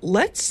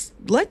let's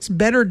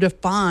better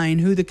define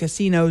who the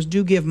casinos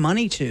do give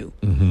money to.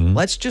 Mm-hmm.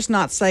 Let's just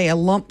not say a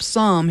lump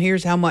sum,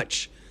 here's how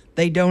much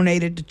they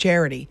donated to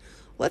charity.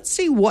 Let's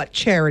see what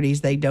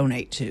charities they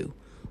donate to.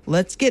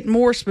 Let's get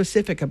more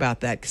specific about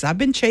that, because I've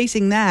been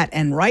chasing that,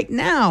 and right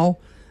now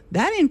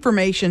that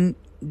information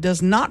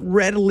does not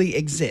readily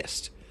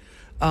exist.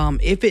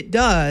 If it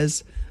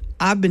does,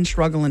 I've been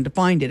struggling to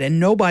find it, and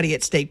nobody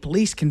at state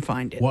police can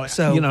find it. Well,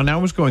 so, now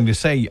I was going to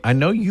say, I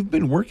know you've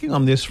been working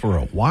on this for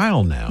a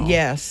while now.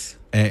 Yes.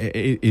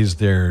 Is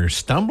there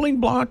stumbling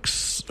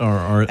blocks, or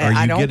are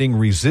you getting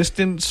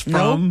resistance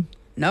from?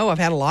 No, I've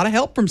had a lot of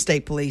help from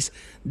state police.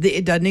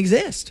 It doesn't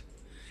exist.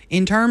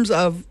 In terms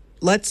of,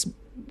 let's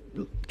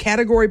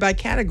category by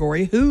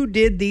category, who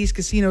did these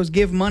casinos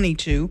give money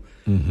to?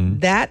 Mm-hmm.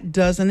 That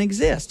doesn't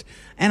exist.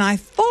 And I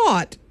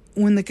thought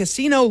when the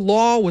casino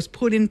law was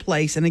put in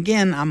place, and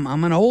again,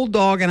 I'm an old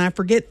dog and I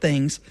forget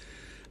things,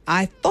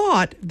 I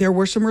thought there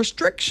were some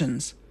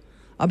restrictions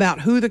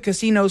about who the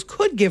casinos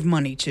could give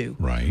money to,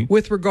 right?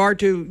 With regard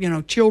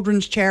to,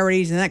 children's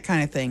charities and that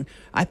kind of thing.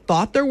 I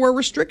thought there were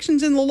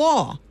restrictions in the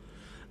law.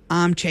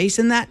 I'm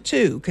chasing that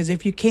too, because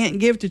if you can't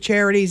give to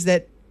charities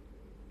that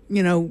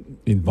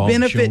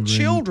benefit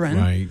children,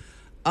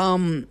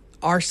 right?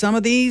 Are some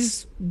of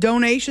these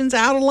donations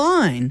out of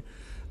line?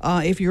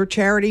 If your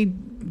charity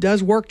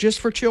does work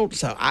just for children,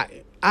 so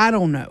I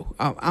don't know.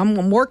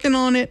 I'm working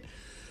on it,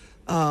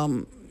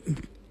 and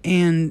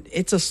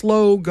it's a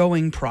slow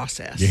going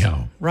process.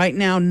 Yeah. Right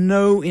now,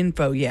 no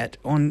info yet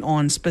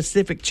on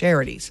specific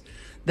charities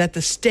that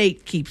the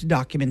state keeps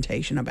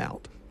documentation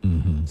about.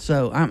 Mm-hmm.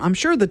 So I'm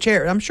sure the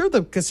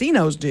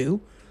casinos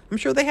do. I'm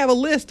sure they have a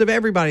list of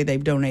everybody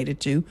they've donated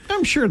to.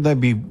 I'm sure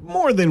they'd be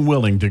more than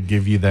willing to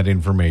give you that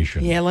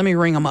information. Yeah, let me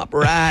ring them up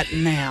right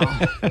now.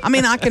 I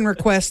mean, I can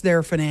request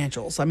their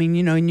financials. I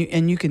mean,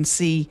 and you can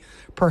see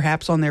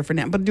perhaps on their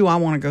financial. But do I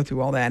want to go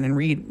through all that and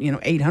read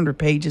 800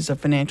 pages of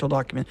financial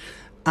document?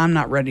 I'm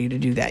not ready to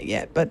do that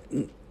yet. But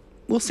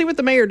we'll see what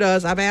the mayor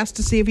does. I've asked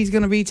to see if he's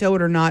going to veto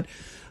it or not.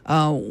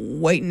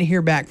 Waiting to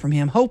hear back from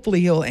him.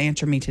 Hopefully, he'll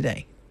answer me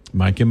today.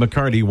 Mike and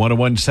McCarty,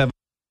 1017.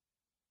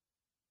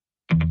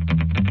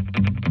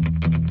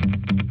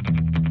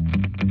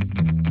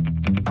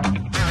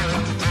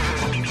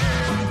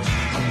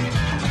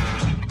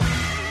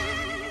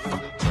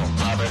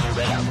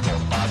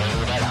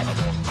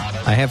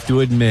 I have to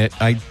admit,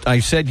 I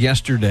said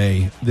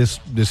yesterday,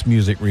 this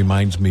music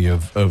reminds me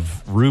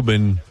of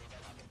Ruben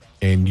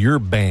and your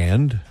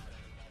band,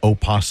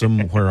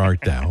 Opossum, Where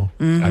Art Thou?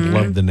 Mm-hmm. I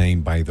love the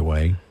name, by the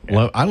way.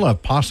 Yeah. I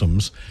love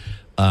possums,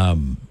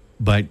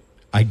 but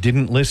I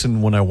didn't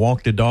listen when I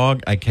walked the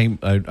dog.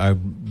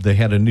 They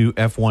had a new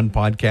F1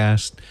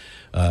 podcast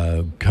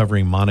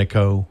covering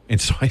Monaco,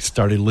 and so I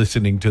started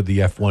listening to the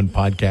F1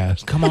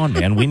 podcast. Come on,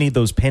 man, we need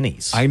those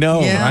pennies. I know,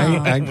 yeah.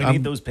 right? We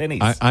need those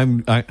pennies.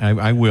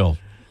 I will.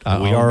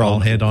 I'll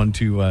head on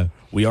to.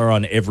 We are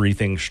on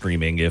everything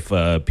streaming. If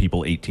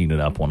people 18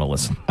 and up want to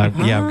listen, I've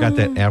got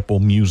that Apple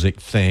Music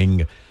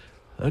thing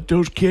that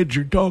those kids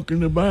are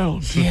talking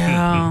about.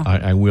 Yeah,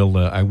 I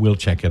will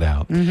check it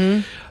out.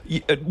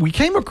 Mm-hmm. We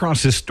came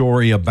across this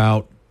story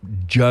about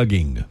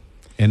jugging,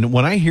 and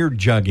when I hear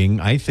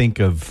jugging, I think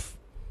of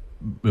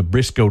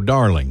Briscoe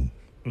Darling.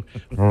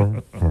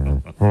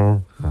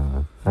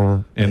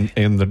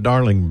 and the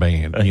Darling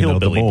Band, a hillbilly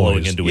the boys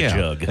blowing into a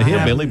jug. A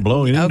hillbilly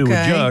blowing into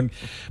a jug,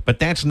 but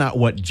that's not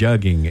what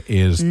jugging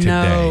is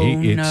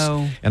today.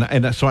 No.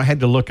 And so I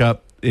had to look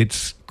up.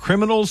 It's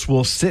criminals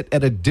will sit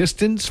at a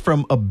distance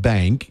from a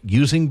bank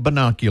using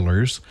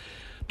binoculars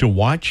to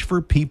watch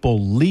for people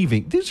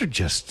leaving. These are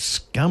just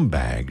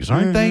scumbags,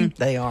 aren't they?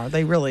 They are.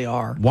 They really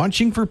are.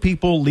 Watching for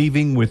people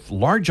leaving with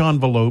large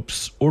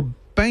envelopes or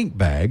bank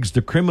bags,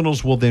 the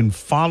criminals will then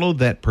follow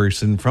that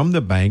person from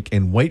the bank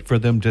and wait for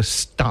them to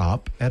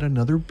stop at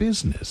another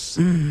business.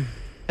 And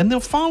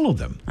they'll follow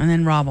them. And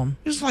then rob them.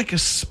 It's like a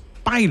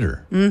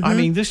spider. Mm-hmm. I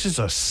mean, this is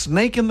a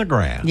snake in the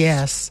grass.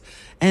 Yes.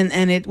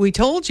 And we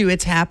told you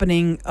it's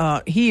happening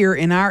here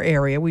in our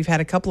area. We've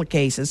had a couple of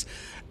cases.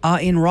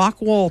 In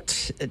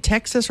Rockwall,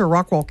 Texas, or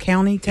Rockwall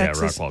County,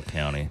 Texas. Yeah, Rockwall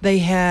County. They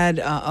had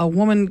a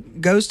woman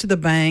goes to the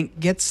bank,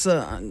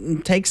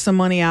 takes some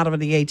money out of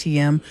the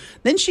ATM.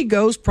 Then she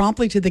goes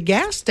promptly to the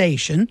gas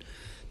station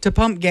to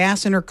pump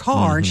gas in her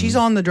car. Mm-hmm. And she's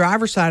on the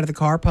driver's side of the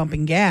car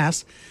pumping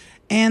gas.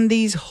 and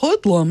these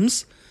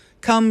hoodlums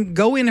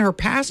go in her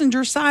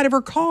passenger side of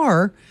her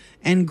car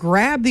and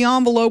grab the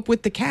envelope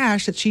with the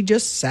cash that she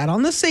just sat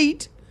on the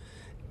seat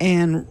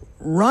and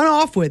run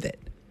off with it.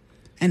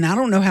 And I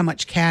don't know how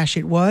much cash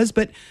it was,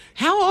 but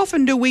how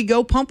often do we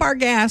go pump our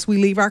gas? We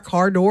leave our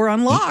car door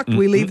unlocked.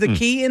 We leave the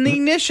key in the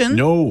ignition.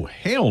 No,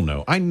 hell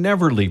no. I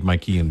never leave my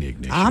key in the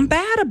ignition. I'm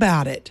bad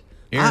about it.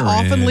 Aaron.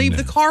 I often leave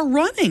the car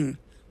running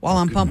while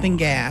I'm pumping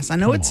gas. I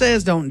know it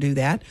says don't do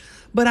that,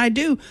 but I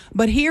do.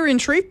 But here in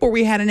Shreveport,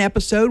 we had an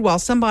episode while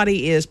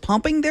somebody is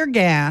pumping their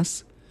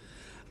gas.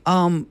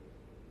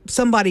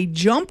 Somebody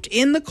jumped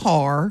in the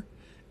car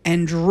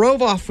and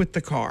drove off with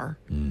the car.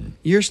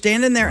 You're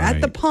standing there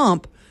at the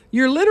pump.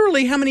 You're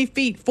literally how many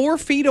feet? 4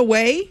 feet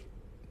away?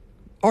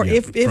 Or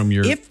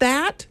if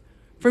that,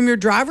 from your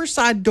driver's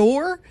side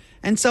door,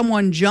 and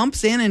someone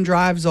jumps in and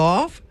drives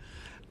off.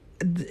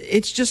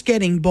 It's just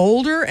getting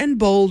bolder and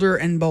bolder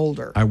and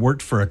bolder. I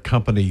worked for a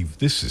company,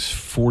 this is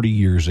 40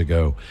 years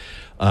ago,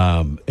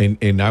 and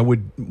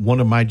one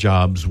of my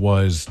jobs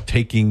was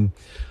taking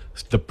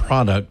the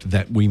product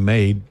that we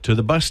made to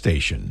the bus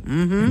station.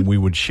 And we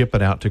would ship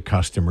it out to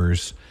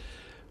customers.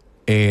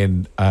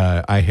 And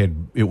I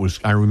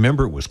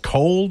remember it was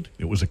cold.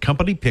 It was a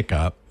company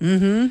pickup.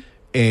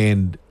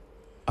 And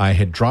I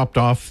had dropped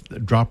off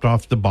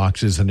the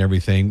boxes and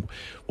everything.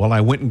 Well,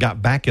 I went and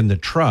got back in the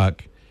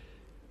truck,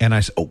 and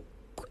I said,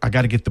 I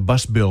got to get the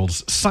bus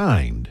bills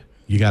signed.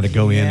 You got to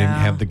go in and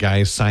have the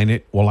guys sign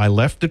it. Well, I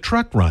left the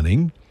truck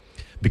running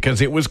because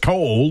it was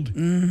cold.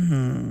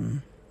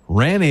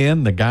 Ran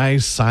in, the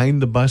guys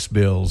signed the bus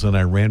bills, and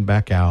I ran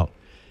back out,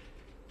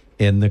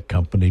 and the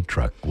company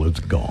truck was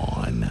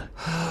gone.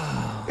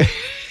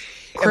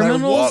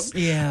 Criminals?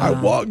 I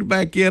walked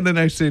back in, and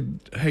I said,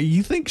 hey,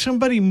 you think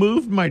somebody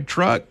moved my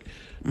truck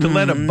to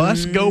let a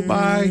bus go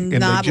by? And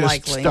not they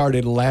just likely.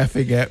 started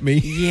laughing at me.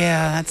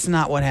 Yeah, that's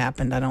not what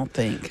happened, I don't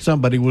think.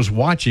 Somebody was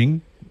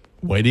watching,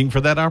 waiting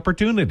for that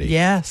opportunity.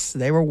 Yes,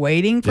 they were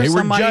waiting for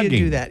somebody to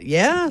do that.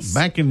 Yes.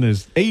 Back in the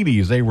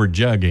 80s, they were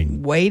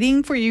jugging.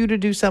 Waiting for you to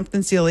do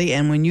something silly,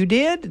 and when you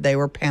did, they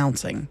were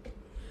pouncing.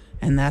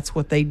 And that's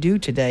what they do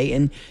today,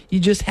 and you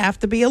just have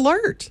to be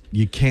alert.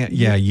 You can't,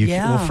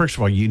 well, first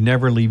of all, you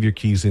never leave your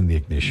keys in the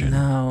ignition.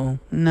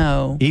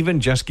 No. Even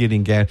just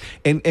getting gas.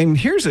 And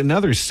here's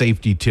another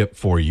safety tip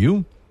for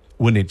you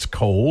when it's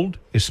cold,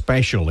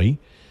 especially.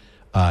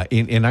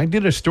 And I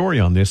did a story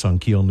on this on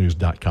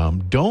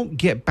KEELnews.com. Don't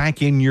get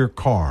back in your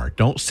car.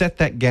 Don't set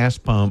that gas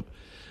pump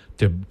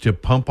to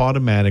pump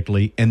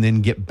automatically and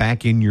then get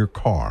back in your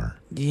car.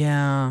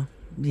 Yeah.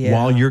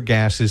 While your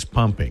gas is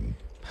pumping.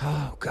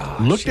 Oh,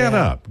 gosh. Look that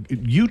up.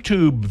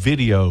 YouTube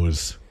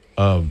videos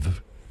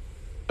of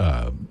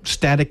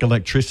static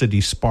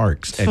electricity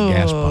sparks at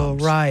gas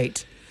pumps.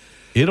 Right.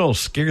 It'll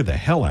scare the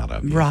hell out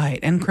of you. Right.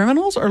 And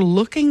criminals are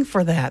looking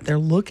for that. They're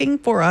looking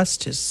for us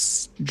to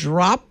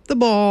drop the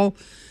ball,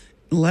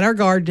 let our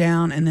guard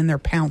down, and then they're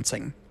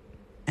pouncing.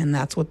 And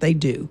that's what they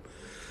do.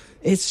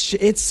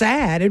 It's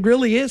sad. It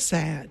really is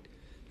sad.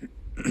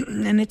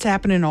 And it's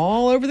happening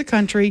all over the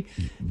country.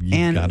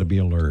 You've got to be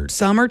alert.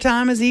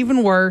 Summertime is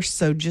even worse,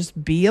 so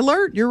just be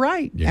alert. You're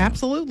right. Yeah.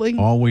 Absolutely.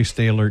 Always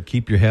stay alert.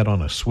 Keep your head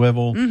on a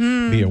swivel.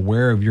 Be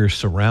aware of your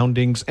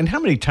surroundings. And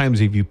how many times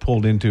have you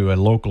pulled into a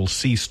local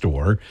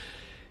C-store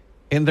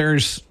and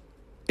there's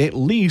at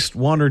least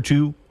one or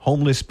two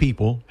homeless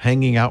people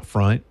hanging out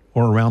front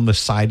or around the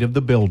side of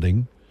the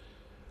building,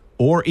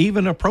 or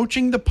even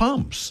approaching the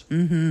pumps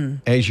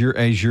as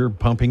you're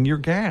pumping your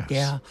gas?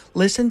 Yeah.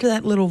 Listen to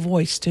that little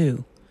voice,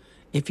 too.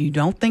 If you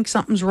don't think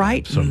something's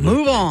right, Absolutely.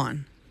 Move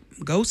on.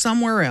 Go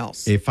somewhere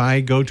else. If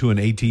I go to an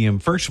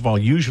ATM, first of all,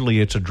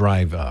 usually it's a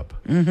drive up.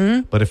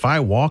 But if I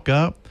walk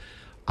up,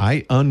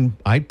 I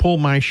pull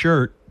my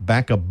shirt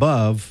back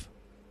above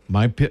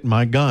my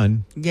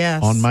gun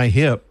on my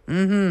hip.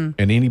 And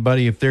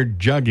anybody, if they're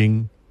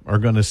jugging, are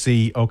going to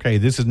see, okay,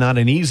 this is not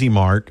an easy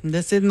mark.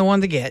 This isn't the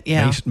one to get.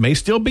 Yeah. May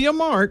still be a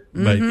mark,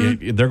 but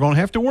they're going to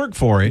have to work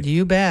for it.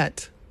 You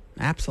bet.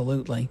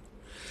 Absolutely.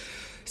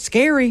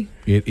 Scary.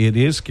 It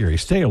is scary.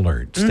 Stay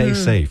alert. Stay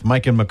safe.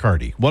 Mike and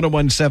McCarty,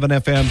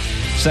 101.7 FM,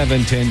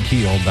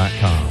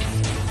 710keel.com.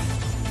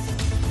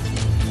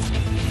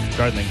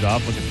 Starting things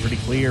off looking pretty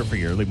clear for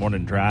your early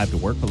morning drive to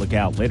work, but look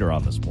out later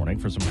on this morning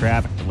for some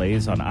traffic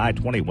delays on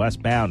I-20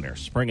 westbound near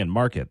Spring and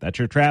Market. That's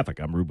your traffic.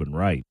 I'm Ruben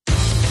Wright.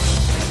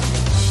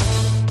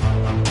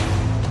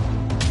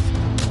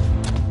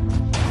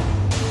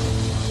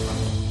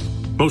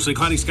 Mostly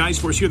cloudy skies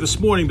for us here this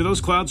morning, but those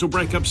clouds will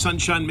break up,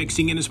 sunshine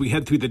mixing in as we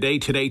head through the day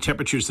today.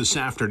 Temperatures this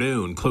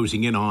afternoon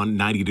closing in on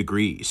 90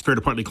 degrees. Fair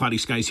to partly cloudy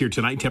skies here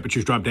tonight.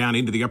 Temperatures drop down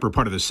into the upper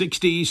part of the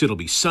 60s. It'll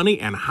be sunny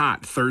and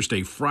hot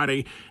Thursday,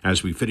 Friday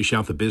as we finish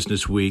out the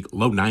business week.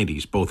 Low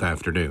 90s both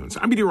afternoons.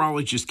 I'm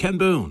meteorologist Ken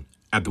Boone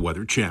at the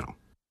Weather Channel.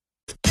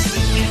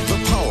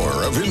 The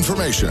power of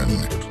information.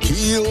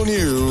 KEEL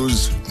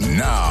News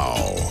now.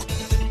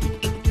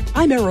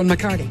 I'm Aaron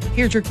McCarty.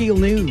 Here's your KEEL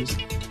News.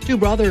 Two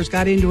brothers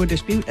got into a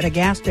dispute at a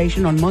gas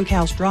station on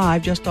Monkhouse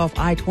Drive just off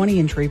I-20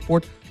 in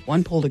Shreveport.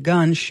 One pulled a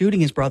gun, shooting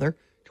his brother.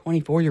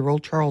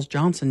 24-year-old Charles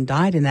Johnson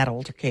died in that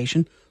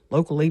altercation.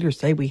 Local leaders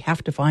say we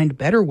have to find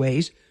better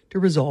ways to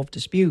resolve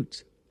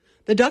disputes.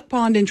 The duck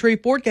pond in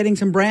Shreveport getting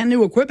some brand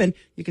new equipment.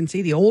 You can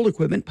see the old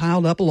equipment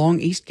piled up along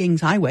East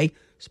Kings Highway.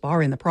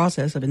 SPAR in the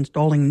process of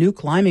installing new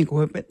climbing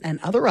equipment and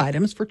other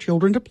items for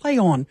children to play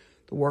on.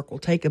 The work will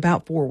take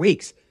about 4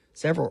 weeks.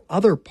 Several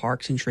other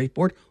parks in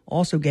Shreveport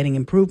also getting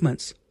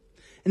improvements.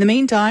 In the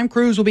meantime,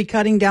 crews will be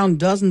cutting down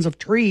dozens of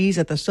trees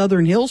at the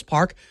Southern Hills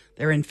Park.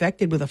 They're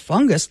infected with a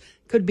fungus.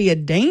 Could be a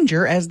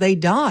danger as they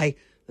die.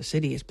 The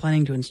city is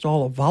planning to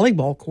install a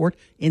volleyball court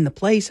in the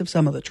place of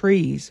some of the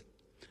trees.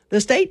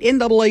 The state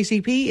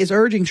NAACP is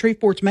urging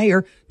Shreveport's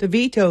mayor to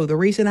veto the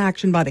recent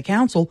action by the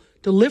council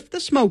to lift the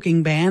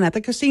smoking ban at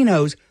the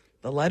casinos.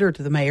 The letter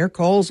to the mayor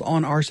calls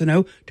on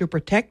Arsenault to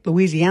protect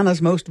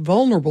Louisiana's most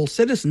vulnerable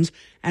citizens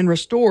and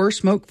restore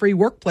smoke-free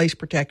workplace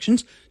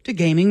protections to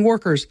gaming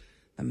workers.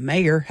 The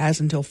mayor has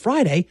until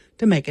Friday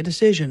to make a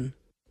decision.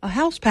 A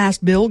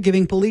House-passed bill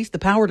giving police the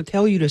power to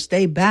tell you to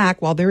stay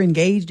back while they're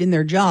engaged in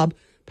their job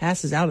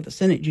passes out of the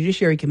Senate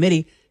Judiciary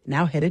Committee,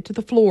 now headed to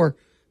the floor.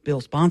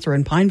 Bill sponsor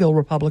and Pineville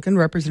Republican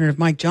Representative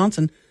Mike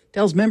Johnson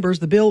tells members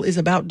the bill is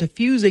about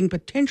diffusing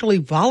potentially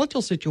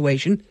volatile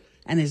situation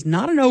and is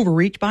not an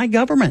overreach by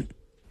government.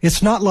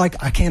 It's not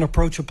like I can't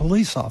approach a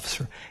police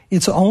officer.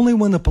 It's only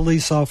when the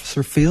police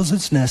officer feels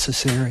it's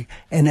necessary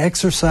and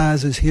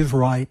exercises his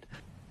right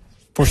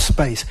for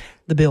space.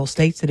 The bill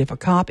states that if a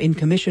cop in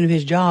commission of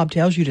his job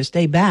tells you to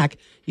stay back,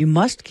 you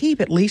must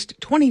keep at least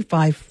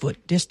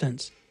 25-foot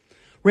distance.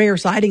 Rare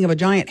sighting of a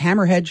giant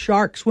hammerhead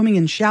shark swimming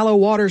in shallow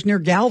waters near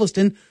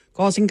Galveston,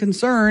 causing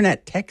concern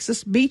at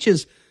Texas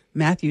beaches.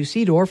 Matthew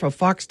Seedorf of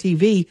Fox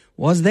TV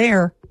was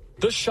there.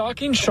 The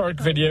shocking shark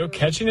video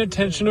catching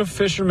attention of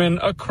fishermen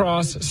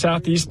across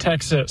southeast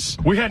Texas.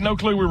 We had no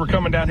clue we were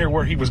coming down here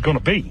where he was going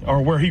to be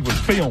or where he was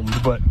filmed,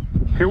 but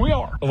here we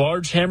are. A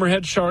large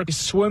hammerhead shark is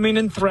swimming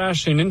and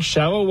thrashing in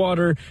shallow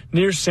water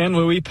near San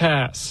Luis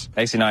Pass.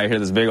 Next thing you know, I hear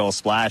this big old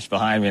splash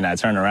behind me, and I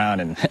turn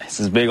around, and it's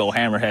this big old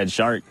hammerhead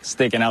shark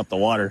sticking out the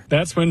water.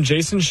 That's when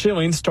Jason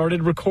Schilling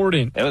started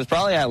recording. It was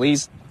probably at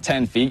least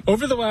 10 feet.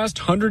 Over the last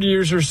 100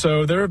 years or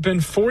so, there have been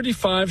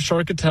 45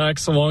 shark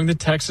attacks along the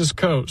Texas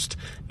coast,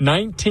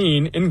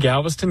 19 in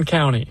Galveston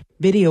County.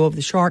 Video of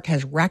the shark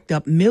has racked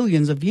up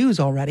millions of views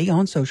already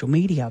on social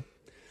media.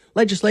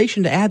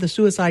 Legislation to add the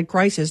suicide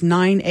crisis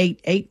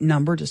 988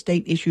 number to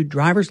state-issued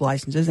driver's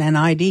licenses and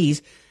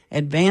IDs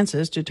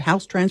advances to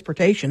House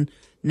Transportation.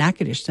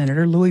 Natchitoches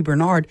Senator Louis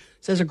Bernard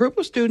says a group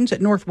of students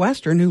at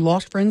Northwestern who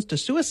lost friends to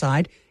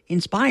suicide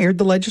inspired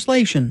the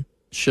legislation.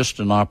 It's just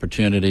an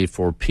opportunity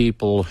for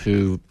people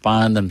who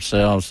find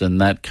themselves in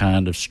that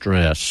kind of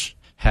stress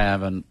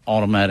have an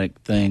automatic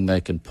thing they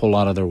can pull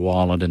out of their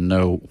wallet and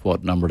know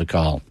what number to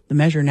call. The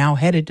measure now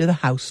headed to the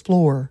House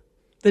floor.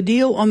 The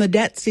deal on the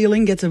debt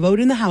ceiling gets a vote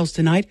in the House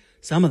tonight.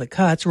 Some of the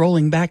cuts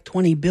rolling back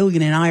 $20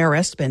 billion in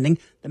IRS spending.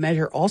 The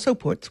measure also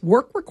puts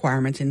work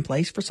requirements in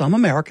place for some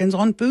Americans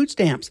on food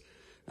stamps.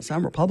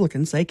 Some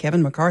Republicans say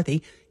Kevin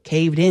McCarthy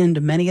caved in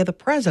to many of the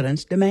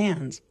president's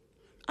demands.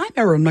 I'm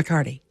Erin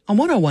McCarty on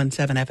 101.7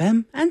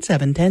 FM and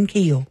 710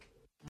 KEEL.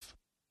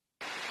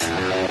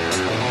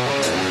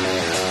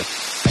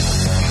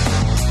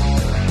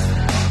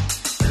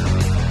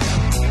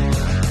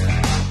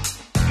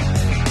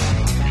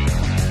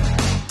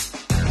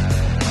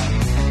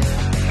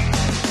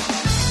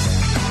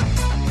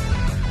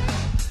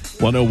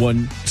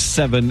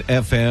 .101.7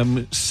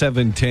 FM,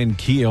 710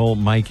 KEEL,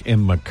 Mike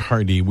and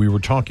McCarty. We were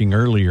talking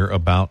earlier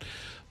about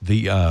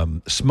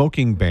the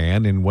smoking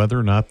ban and whether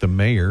or not the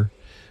mayor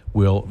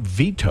will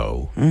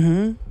veto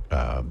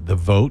the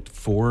vote,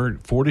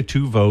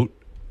 4-2 vote,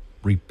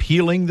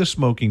 repealing the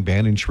smoking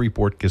ban in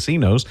Shreveport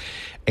casinos.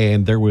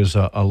 And there was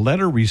a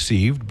letter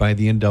received by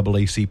the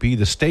NAACP,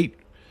 the state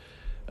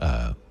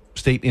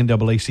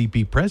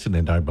NAACP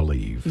president, I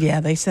believe. Yeah,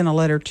 they sent a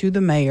letter to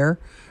the mayor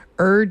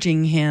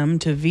urging him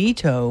to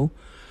veto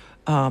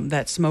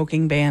that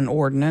smoking ban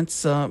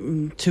ordinance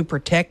to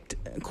protect,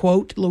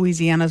 quote,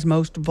 Louisiana's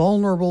most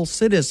vulnerable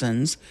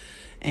citizens,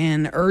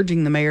 and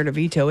urging the mayor to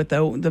veto it,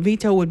 though the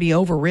veto would be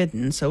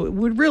overridden, so it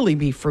would really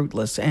be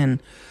fruitless.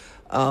 And,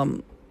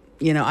 and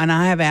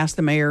I have asked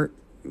the mayor,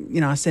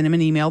 I sent him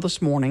an email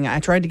this morning. I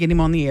tried to get him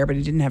on the air, but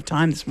he didn't have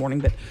time this morning,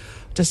 but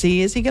to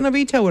see, is he going to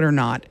veto it or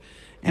not?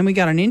 And we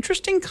got an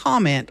interesting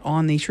comment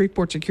on the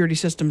Shreveport Security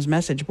Systems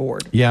message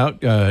board.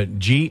 Yeah,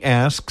 G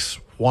asks,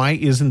 why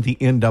isn't the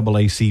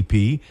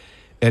NAACP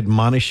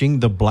admonishing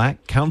the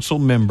black council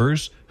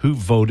members who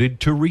voted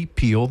to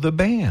repeal the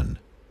ban?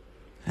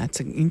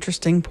 That's an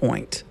interesting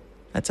point.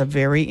 That's a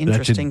very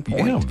interesting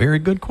point. Yeah, very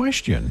good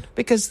question.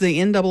 Because the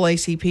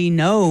NAACP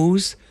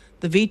knows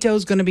the veto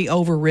is going to be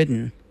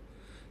overridden.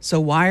 So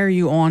why are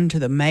you on to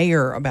the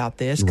mayor about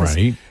this?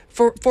 Right.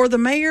 For the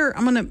mayor,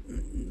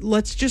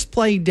 let's just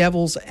play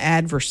devil's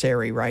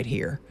adversary right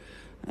here.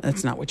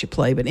 That's not what you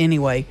play, but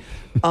anyway,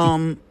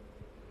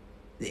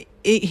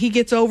 he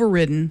gets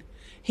overridden.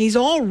 he's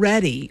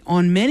already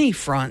on many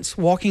fronts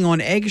walking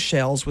on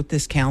eggshells with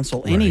this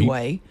council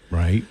anyway.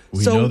 Right.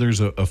 We know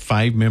there's a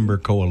 5-member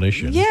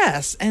coalition.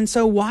 Yes. And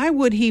so why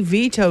would he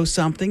veto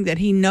something that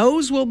he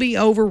knows will be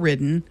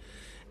overridden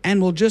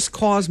and will just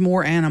cause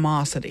more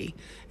animosity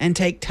and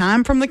take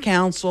time from the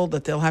council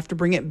that they'll have to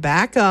bring it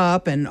back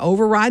up and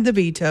override the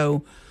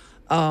veto?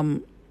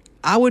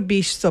 I would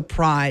be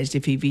surprised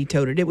if he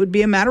vetoed it. It would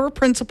be a matter of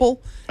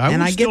principle. I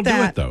get still that.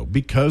 do it, though,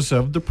 because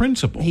of the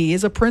principle. He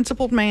is a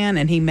principled man,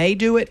 and he may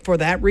do it for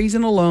that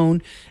reason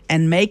alone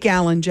and make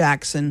Alan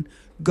Jackson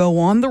go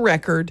on the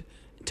record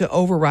to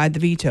override the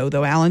veto,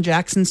 though Alan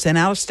Jackson sent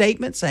out a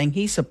statement saying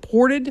he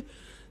supported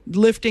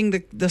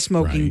lifting the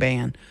smoking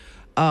ban.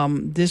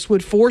 This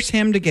would force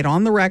him to get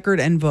on the record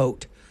and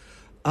vote.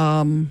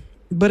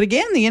 But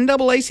again, the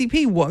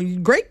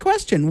NAACP, great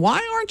question.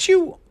 Why aren't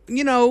you,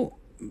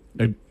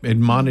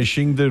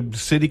 admonishing the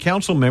city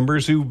council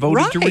members who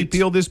voted to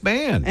repeal this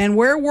ban? And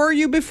where were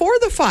you before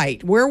the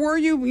fight? Where were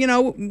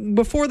you,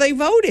 before they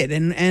voted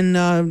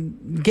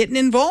and getting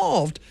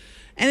involved?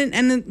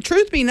 And the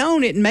truth be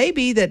known, it may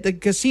be that the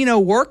casino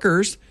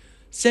workers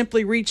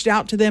simply reached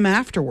out to them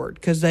afterward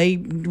because they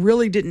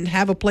really didn't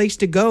have a place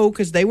to go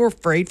because they were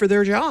afraid for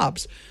their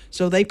jobs.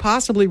 So they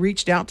possibly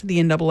reached out to the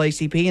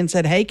NAACP and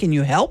said, hey, can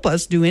you help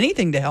us, do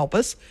anything to help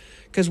us?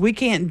 Because we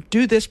can't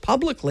do this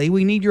publicly.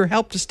 We need your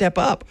help to step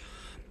up.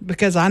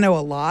 Because I know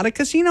a lot of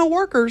casino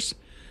workers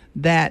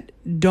that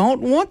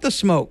don't want the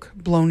smoke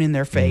blown in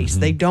their face.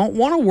 They don't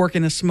want to work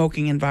in a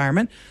smoking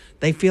environment.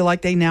 They feel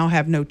like they now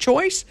have no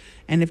choice.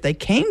 And if they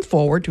came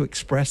forward to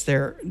express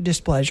their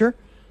displeasure,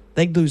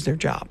 they'd lose their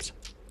jobs.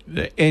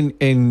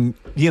 And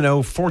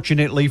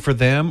fortunately for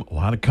them, a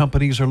lot of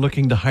companies are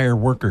looking to hire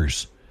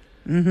workers.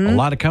 A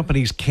lot of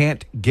companies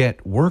can't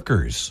get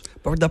workers.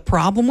 But the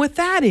problem with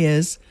that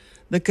is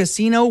the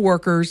casino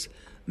workers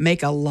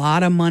make a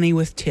lot of money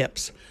with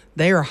tips.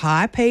 They are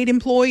high-paid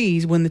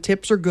employees when the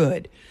tips are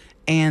good,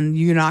 and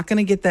you're not going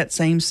to get that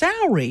same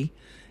salary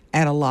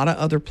at a lot of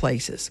other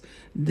places.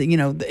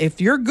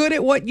 If you're good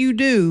at what you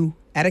do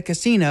at a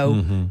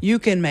casino, you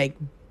can make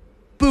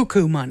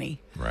buku money.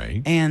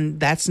 Right. And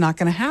that's not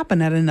going to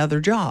happen at another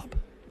job.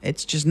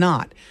 It's just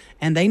not.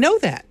 And they know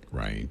that.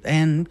 Right.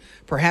 And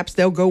perhaps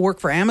they'll go work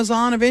for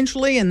Amazon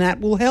eventually, and that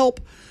will help.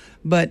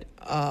 But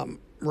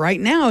right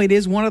now, it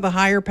is one of the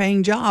higher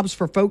paying jobs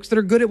for folks that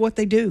are good at what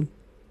they do.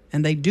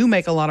 And they do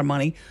make a lot of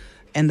money.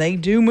 And they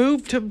do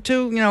move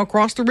to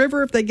across the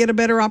river if they get a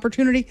better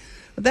opportunity.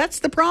 But that's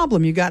the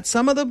problem. You got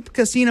some of the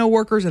casino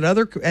workers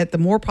at the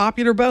more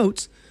popular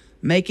boats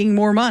making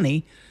more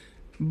money.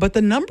 But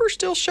the numbers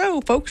still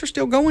show folks are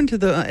still going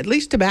to at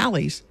least to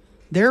Bally's.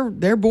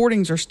 Their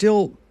boardings are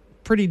still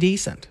pretty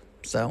decent.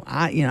 So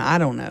I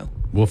don't know.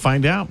 We'll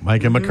find out.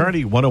 Mike and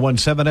McCarty,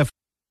 101.7 FM.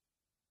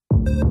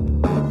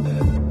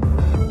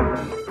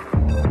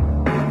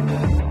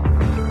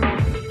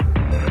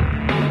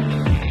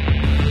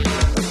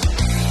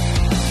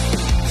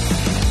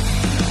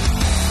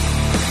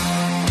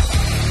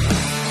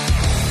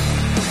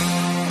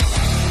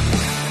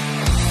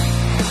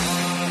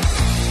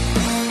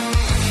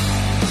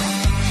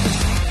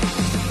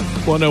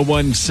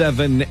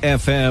 .101.7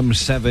 FM,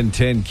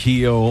 710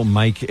 KEEL,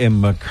 Mike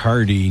and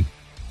McCarty.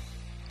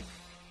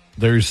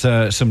 There's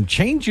some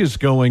changes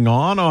going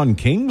on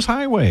Kings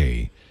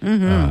Highway.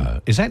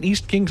 Is that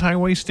East Kings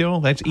Highway still?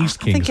 That's East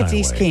Kings Highway. I think it's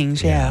East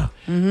Kings, yeah.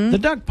 The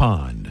duck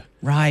pond.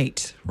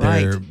 Right.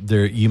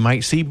 There, you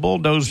might see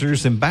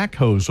bulldozers and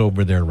backhoes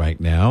over there right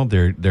now.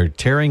 They're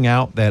tearing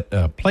out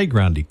that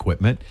playground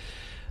equipment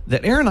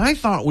that, Aaron, I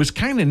thought was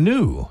kind of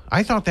new.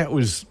 I thought that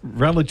was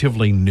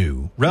relatively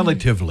new.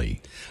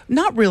 Relatively.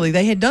 Not really.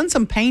 They had done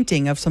some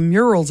painting of some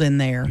murals in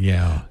there.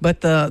 Yeah.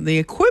 But the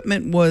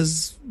equipment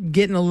was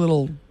getting a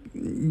little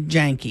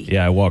janky.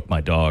 Yeah, I walk my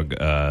dog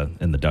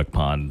in the duck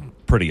pond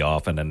pretty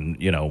often, and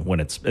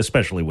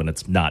especially when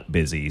it's not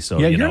busy. So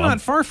yeah, you're not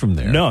far from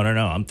there. No,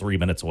 I'm 3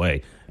 minutes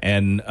away.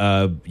 And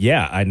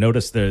I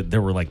noticed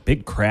there were like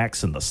big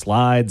cracks in the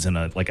slides and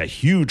a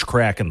huge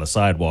crack in the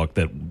sidewalk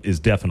that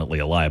is definitely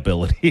a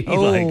liability.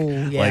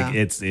 Yeah.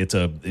 It's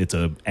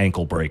a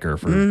ankle breaker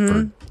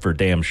for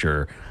damn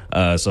sure.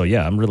 So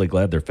yeah, I'm really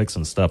glad they're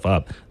fixing stuff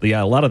up. But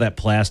yeah, a lot of that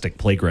plastic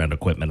playground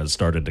equipment has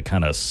started to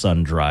kind of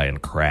sun dry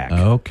and crack.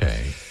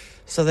 Okay.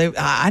 So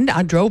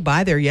I drove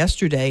by there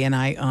yesterday, and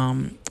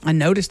I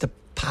noticed the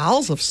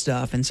piles of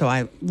stuff, and so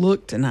I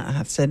looked and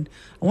I said,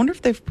 I wonder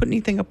if they've put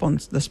anything up on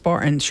the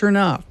SPAR. And sure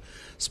enough,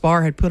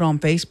 SPAR had put on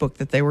Facebook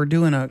that they were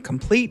doing a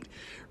complete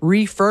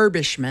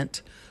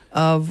refurbishment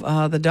of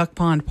the Duck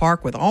Pond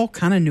Park with all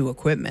kind of new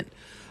equipment,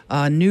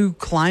 new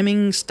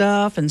climbing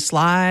stuff and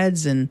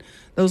slides and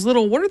those what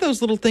are those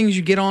little things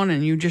you get on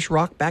and you just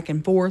rock back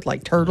and forth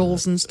like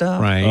turtles and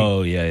stuff? Right.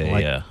 Oh,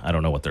 yeah. I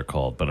don't know what they're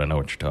called, but I know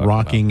what you're talking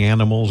rocking about.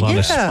 animals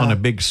on a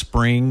big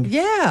spring.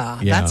 Yeah,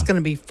 that's going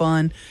to be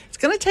fun. It's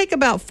going to take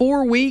about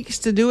 4 weeks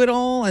to do it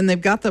all, and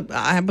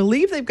I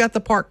believe they've got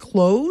the park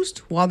closed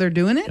while they're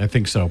doing it. I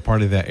think so.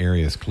 Part of that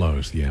area is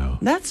closed, yeah.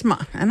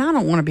 And I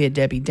don't want to be a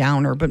Debbie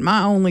Downer, but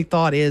my only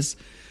thought is,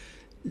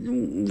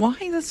 why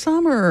the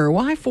summer?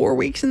 Why 4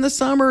 weeks in the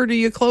summer do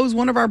you close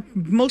one of our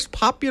most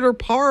popular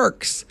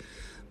parks?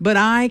 But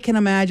I can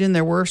imagine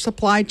there were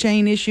supply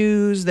chain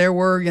issues. There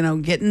were,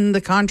 getting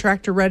the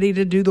contractor ready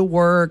to do the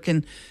work.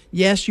 And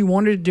yes, you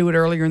wanted to do it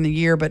earlier in the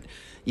year, but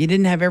you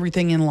didn't have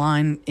everything in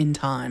line in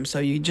time. So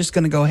you're just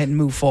going to go ahead and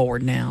move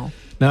forward now.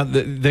 Now,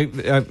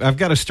 I've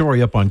got a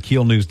story up on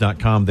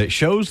KEELnews.com that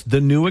shows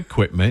the new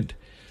equipment.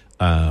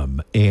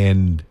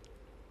 And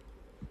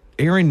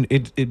Aaron,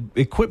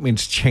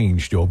 equipment's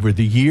changed over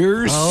the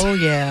years. Oh,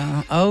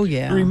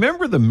 yeah.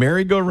 Remember the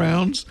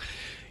merry-go-rounds?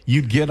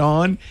 You'd get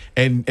on,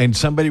 and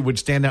somebody would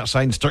stand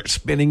outside and start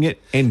spinning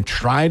it and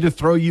try to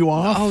throw you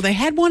off. Oh, they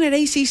had one at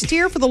AC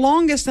Steer for the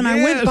longest, and Yes.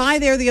 I went by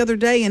there the other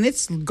day, and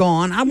it's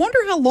gone. I wonder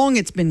how long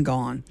it's been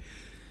gone,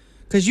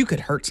 because you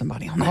could hurt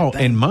somebody on that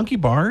thing. And monkey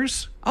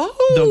bars.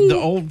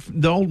 Oh,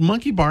 the old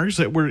monkey bars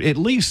that were at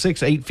least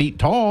 6-8 feet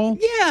tall.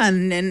 yeah,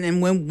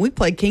 and when we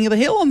played King of the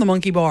Hill on the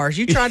monkey bars,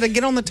 you tried to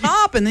get on the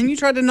top, and then you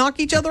tried to knock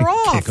each other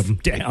off. Kick them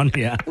down,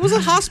 yeah. It was a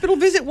hospital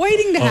visit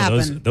waiting to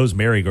happen. Those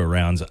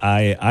merry-go-rounds,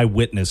 I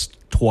witnessed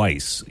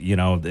twice.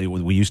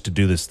 We used to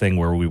do this thing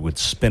where we would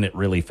spin it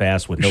really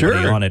fast with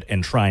nobody on it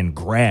and try and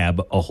grab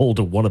a hold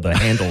of one of the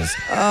handles.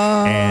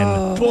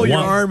 And pull your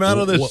arm out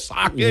of the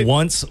socket.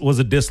 Once was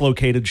a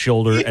dislocated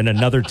shoulder, and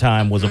another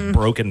time was a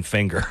broken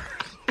finger.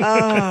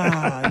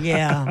 Oh,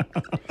 yeah.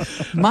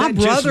 My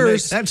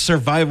brothers... That's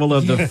survival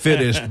of the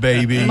fittest,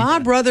 baby. My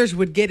brothers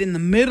would get in the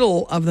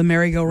middle of the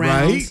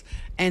merry-go-rounds Right.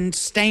 and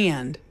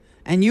stand.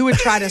 And you would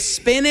try to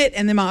spin it,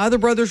 and then my other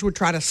brothers would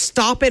try to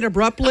stop it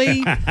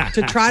abruptly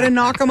to try to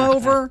knock them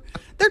over.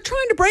 They're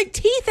trying to break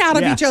teeth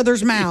out of each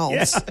other's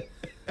mouths.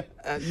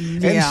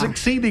 And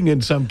succeeding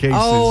in some cases.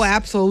 Oh,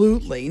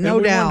 absolutely. No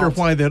and we doubt. wonder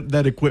why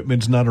that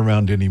equipment's not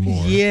around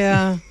anymore.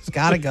 Yeah, it's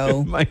got to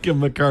go. Mike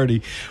and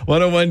McCarty,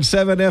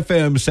 101.7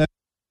 FM.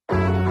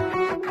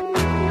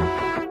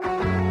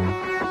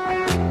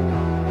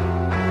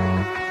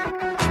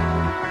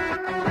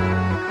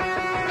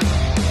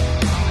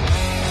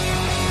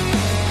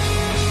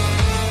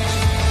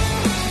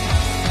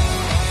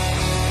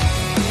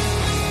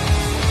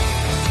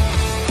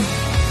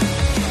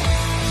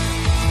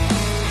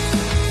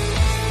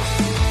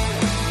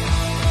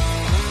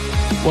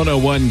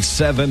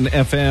 .101.7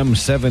 FM,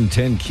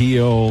 710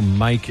 KEEL,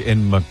 Mike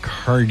and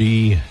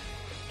McCarty.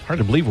 Hard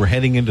to believe we're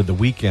heading into the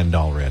weekend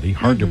already.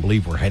 Hard to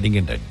believe we're heading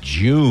into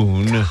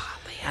June. Golly,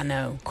 I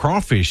know.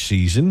 Crawfish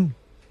season.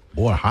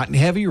 Boy, hot and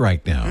heavy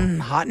right now.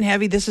 Hot and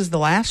heavy. This is the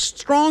last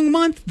strong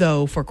month,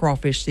 though, for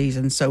crawfish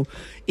season. So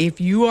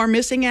if you are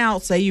missing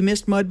out, say you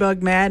missed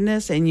Mudbug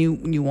Madness and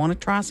you want to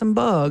try some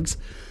bugs,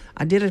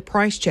 I did a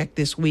price check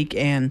this week,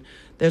 and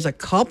there's a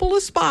couple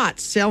of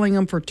spots selling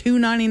them for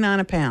 $2.99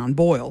 a pound,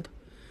 boiled.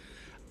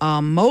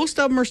 Most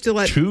of them are still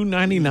at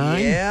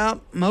 $2.99. Yeah,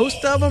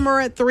 most of them are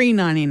at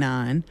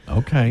 $3.99.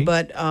 Okay,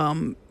 but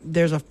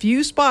there's a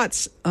few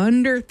spots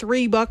under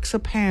 $3 a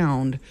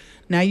pound.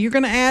 Now you're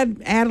going to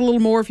add a little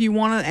more if you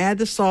want to add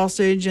the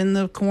sausage and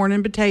the corn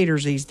and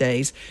potatoes these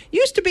days.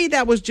 Used to be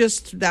that was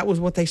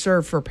what they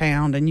served for a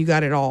pound, and you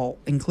got it all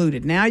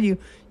included. Now you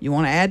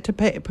want to add to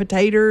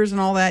potatoes and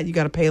all that, you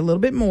got to pay a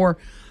little bit more.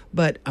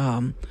 But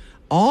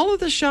all of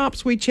the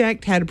shops we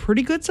checked had a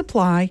pretty good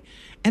supply.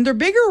 And they're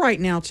bigger right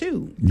now,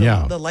 too.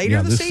 The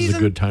later the season, this is a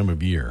good time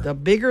of year. The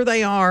bigger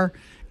they are.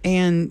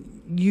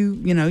 And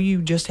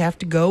you just have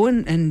to go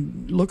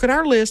and look at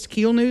our list,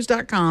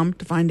 KEELnews.com,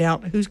 to find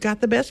out who's got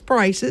the best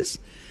prices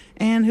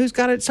and who's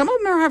got it. Some of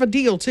them have a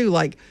deal, too.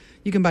 Like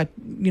you can buy,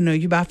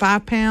 you buy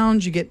 5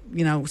 pounds, you get,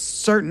 a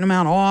certain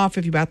amount off.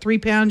 If you buy 3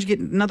 pounds, you get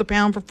another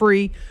pound for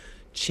free.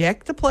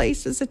 Check the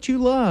places that you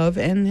love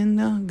and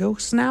then go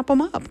snap them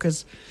up,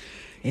 because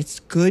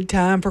it's good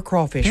time for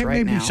crawfish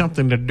right now. Maybe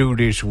something to do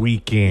this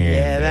weekend.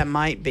 Yeah, that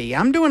might be.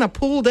 I'm doing a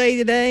pool day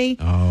today.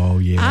 Oh,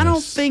 yes. I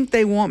don't think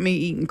they want me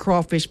eating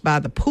crawfish by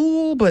the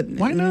pool, but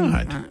why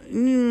not?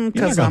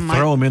 Because I might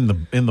throw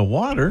them in the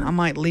water. I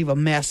might leave a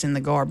mess in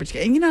the garbage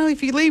can.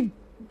 If you leave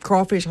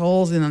crawfish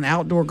holes in an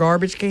outdoor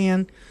garbage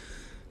can,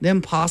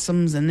 them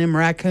possums and them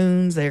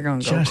raccoons, they're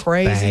going to go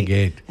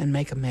crazy and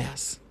make a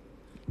mess.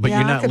 But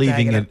you're not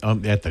leaving it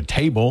at the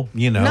table,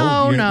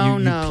 No.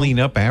 You clean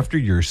up after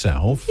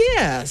yourself.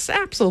 Yes,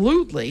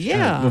 absolutely.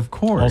 Yeah. Of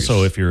course.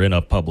 Also, if you're in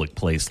a public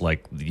place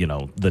like,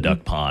 the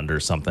duck pond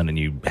or something, and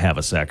you have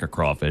a sack of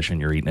crawfish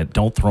and you're eating it,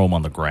 don't throw them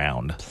on the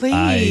ground.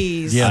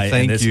 Please.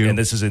 Thank you. And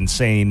this is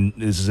insane.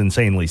 This is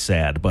insanely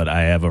sad, but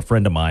I have a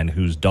friend of mine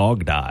whose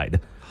dog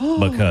died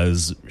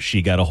because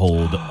she got a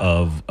hold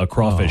of a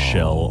crawfish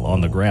shell on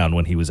the ground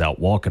when he was out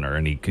walking her,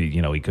 and he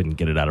couldn't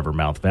get it out of her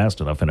mouth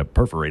fast enough, and it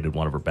perforated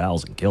one of her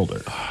bowels and killed her.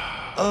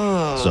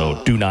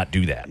 So do not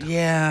do that.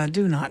 Yeah,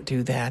 do not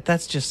do that.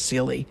 That's just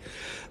silly.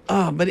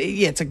 But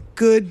it's a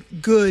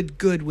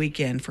good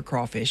weekend for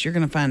crawfish. You're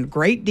going to find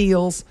great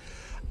deals.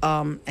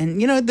 And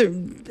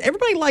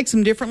everybody likes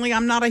them differently.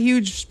 I'm not a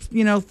huge,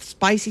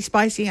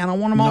 spicy. I don't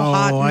want them all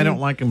hot. No, I don't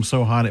like them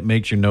so hot it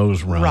makes your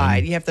nose run.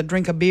 Right. You have to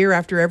drink a beer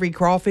after every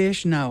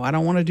crawfish. No, I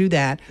don't want to do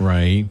that.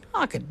 Right.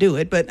 I could do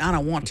it, but I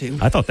don't want to.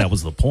 I thought that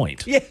was the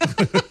point. Yeah.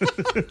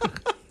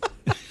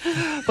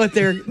 but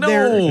they're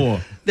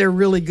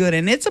really good.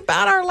 And it's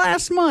about our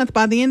last month.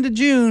 By the end of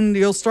June,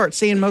 you'll start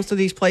seeing most of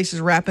these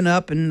places wrapping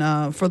up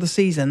and for the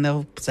season.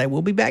 They'll say,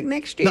 we'll be back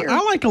next year.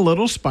 Now, I like a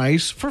little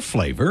spice for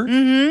flavor.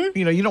 Mm-hmm.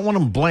 You don't want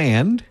them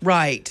bland.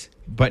 Right.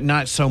 But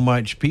not so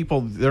much.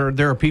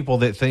 There are people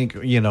that think,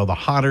 the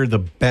hotter the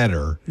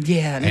better.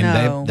 Yeah,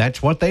 and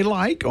that's what they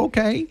like.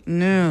 Okay.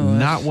 No.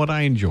 Not what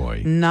I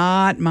enjoy.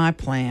 Not my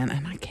plan.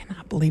 And I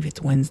cannot believe it's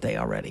Wednesday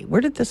already.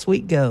 Where did this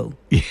week go?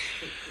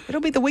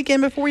 It'll be the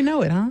weekend before we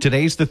know it, huh?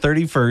 Today's the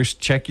 31st.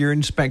 Check your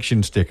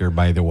inspection sticker,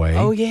 by the way.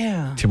 Oh,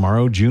 yeah.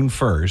 Tomorrow, June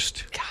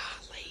 1st.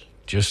 Golly.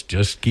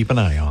 Just keep an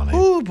eye on it.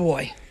 Oh,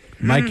 boy.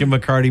 Mike and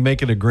McCarty,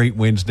 make it a great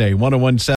Wednesday. 101.7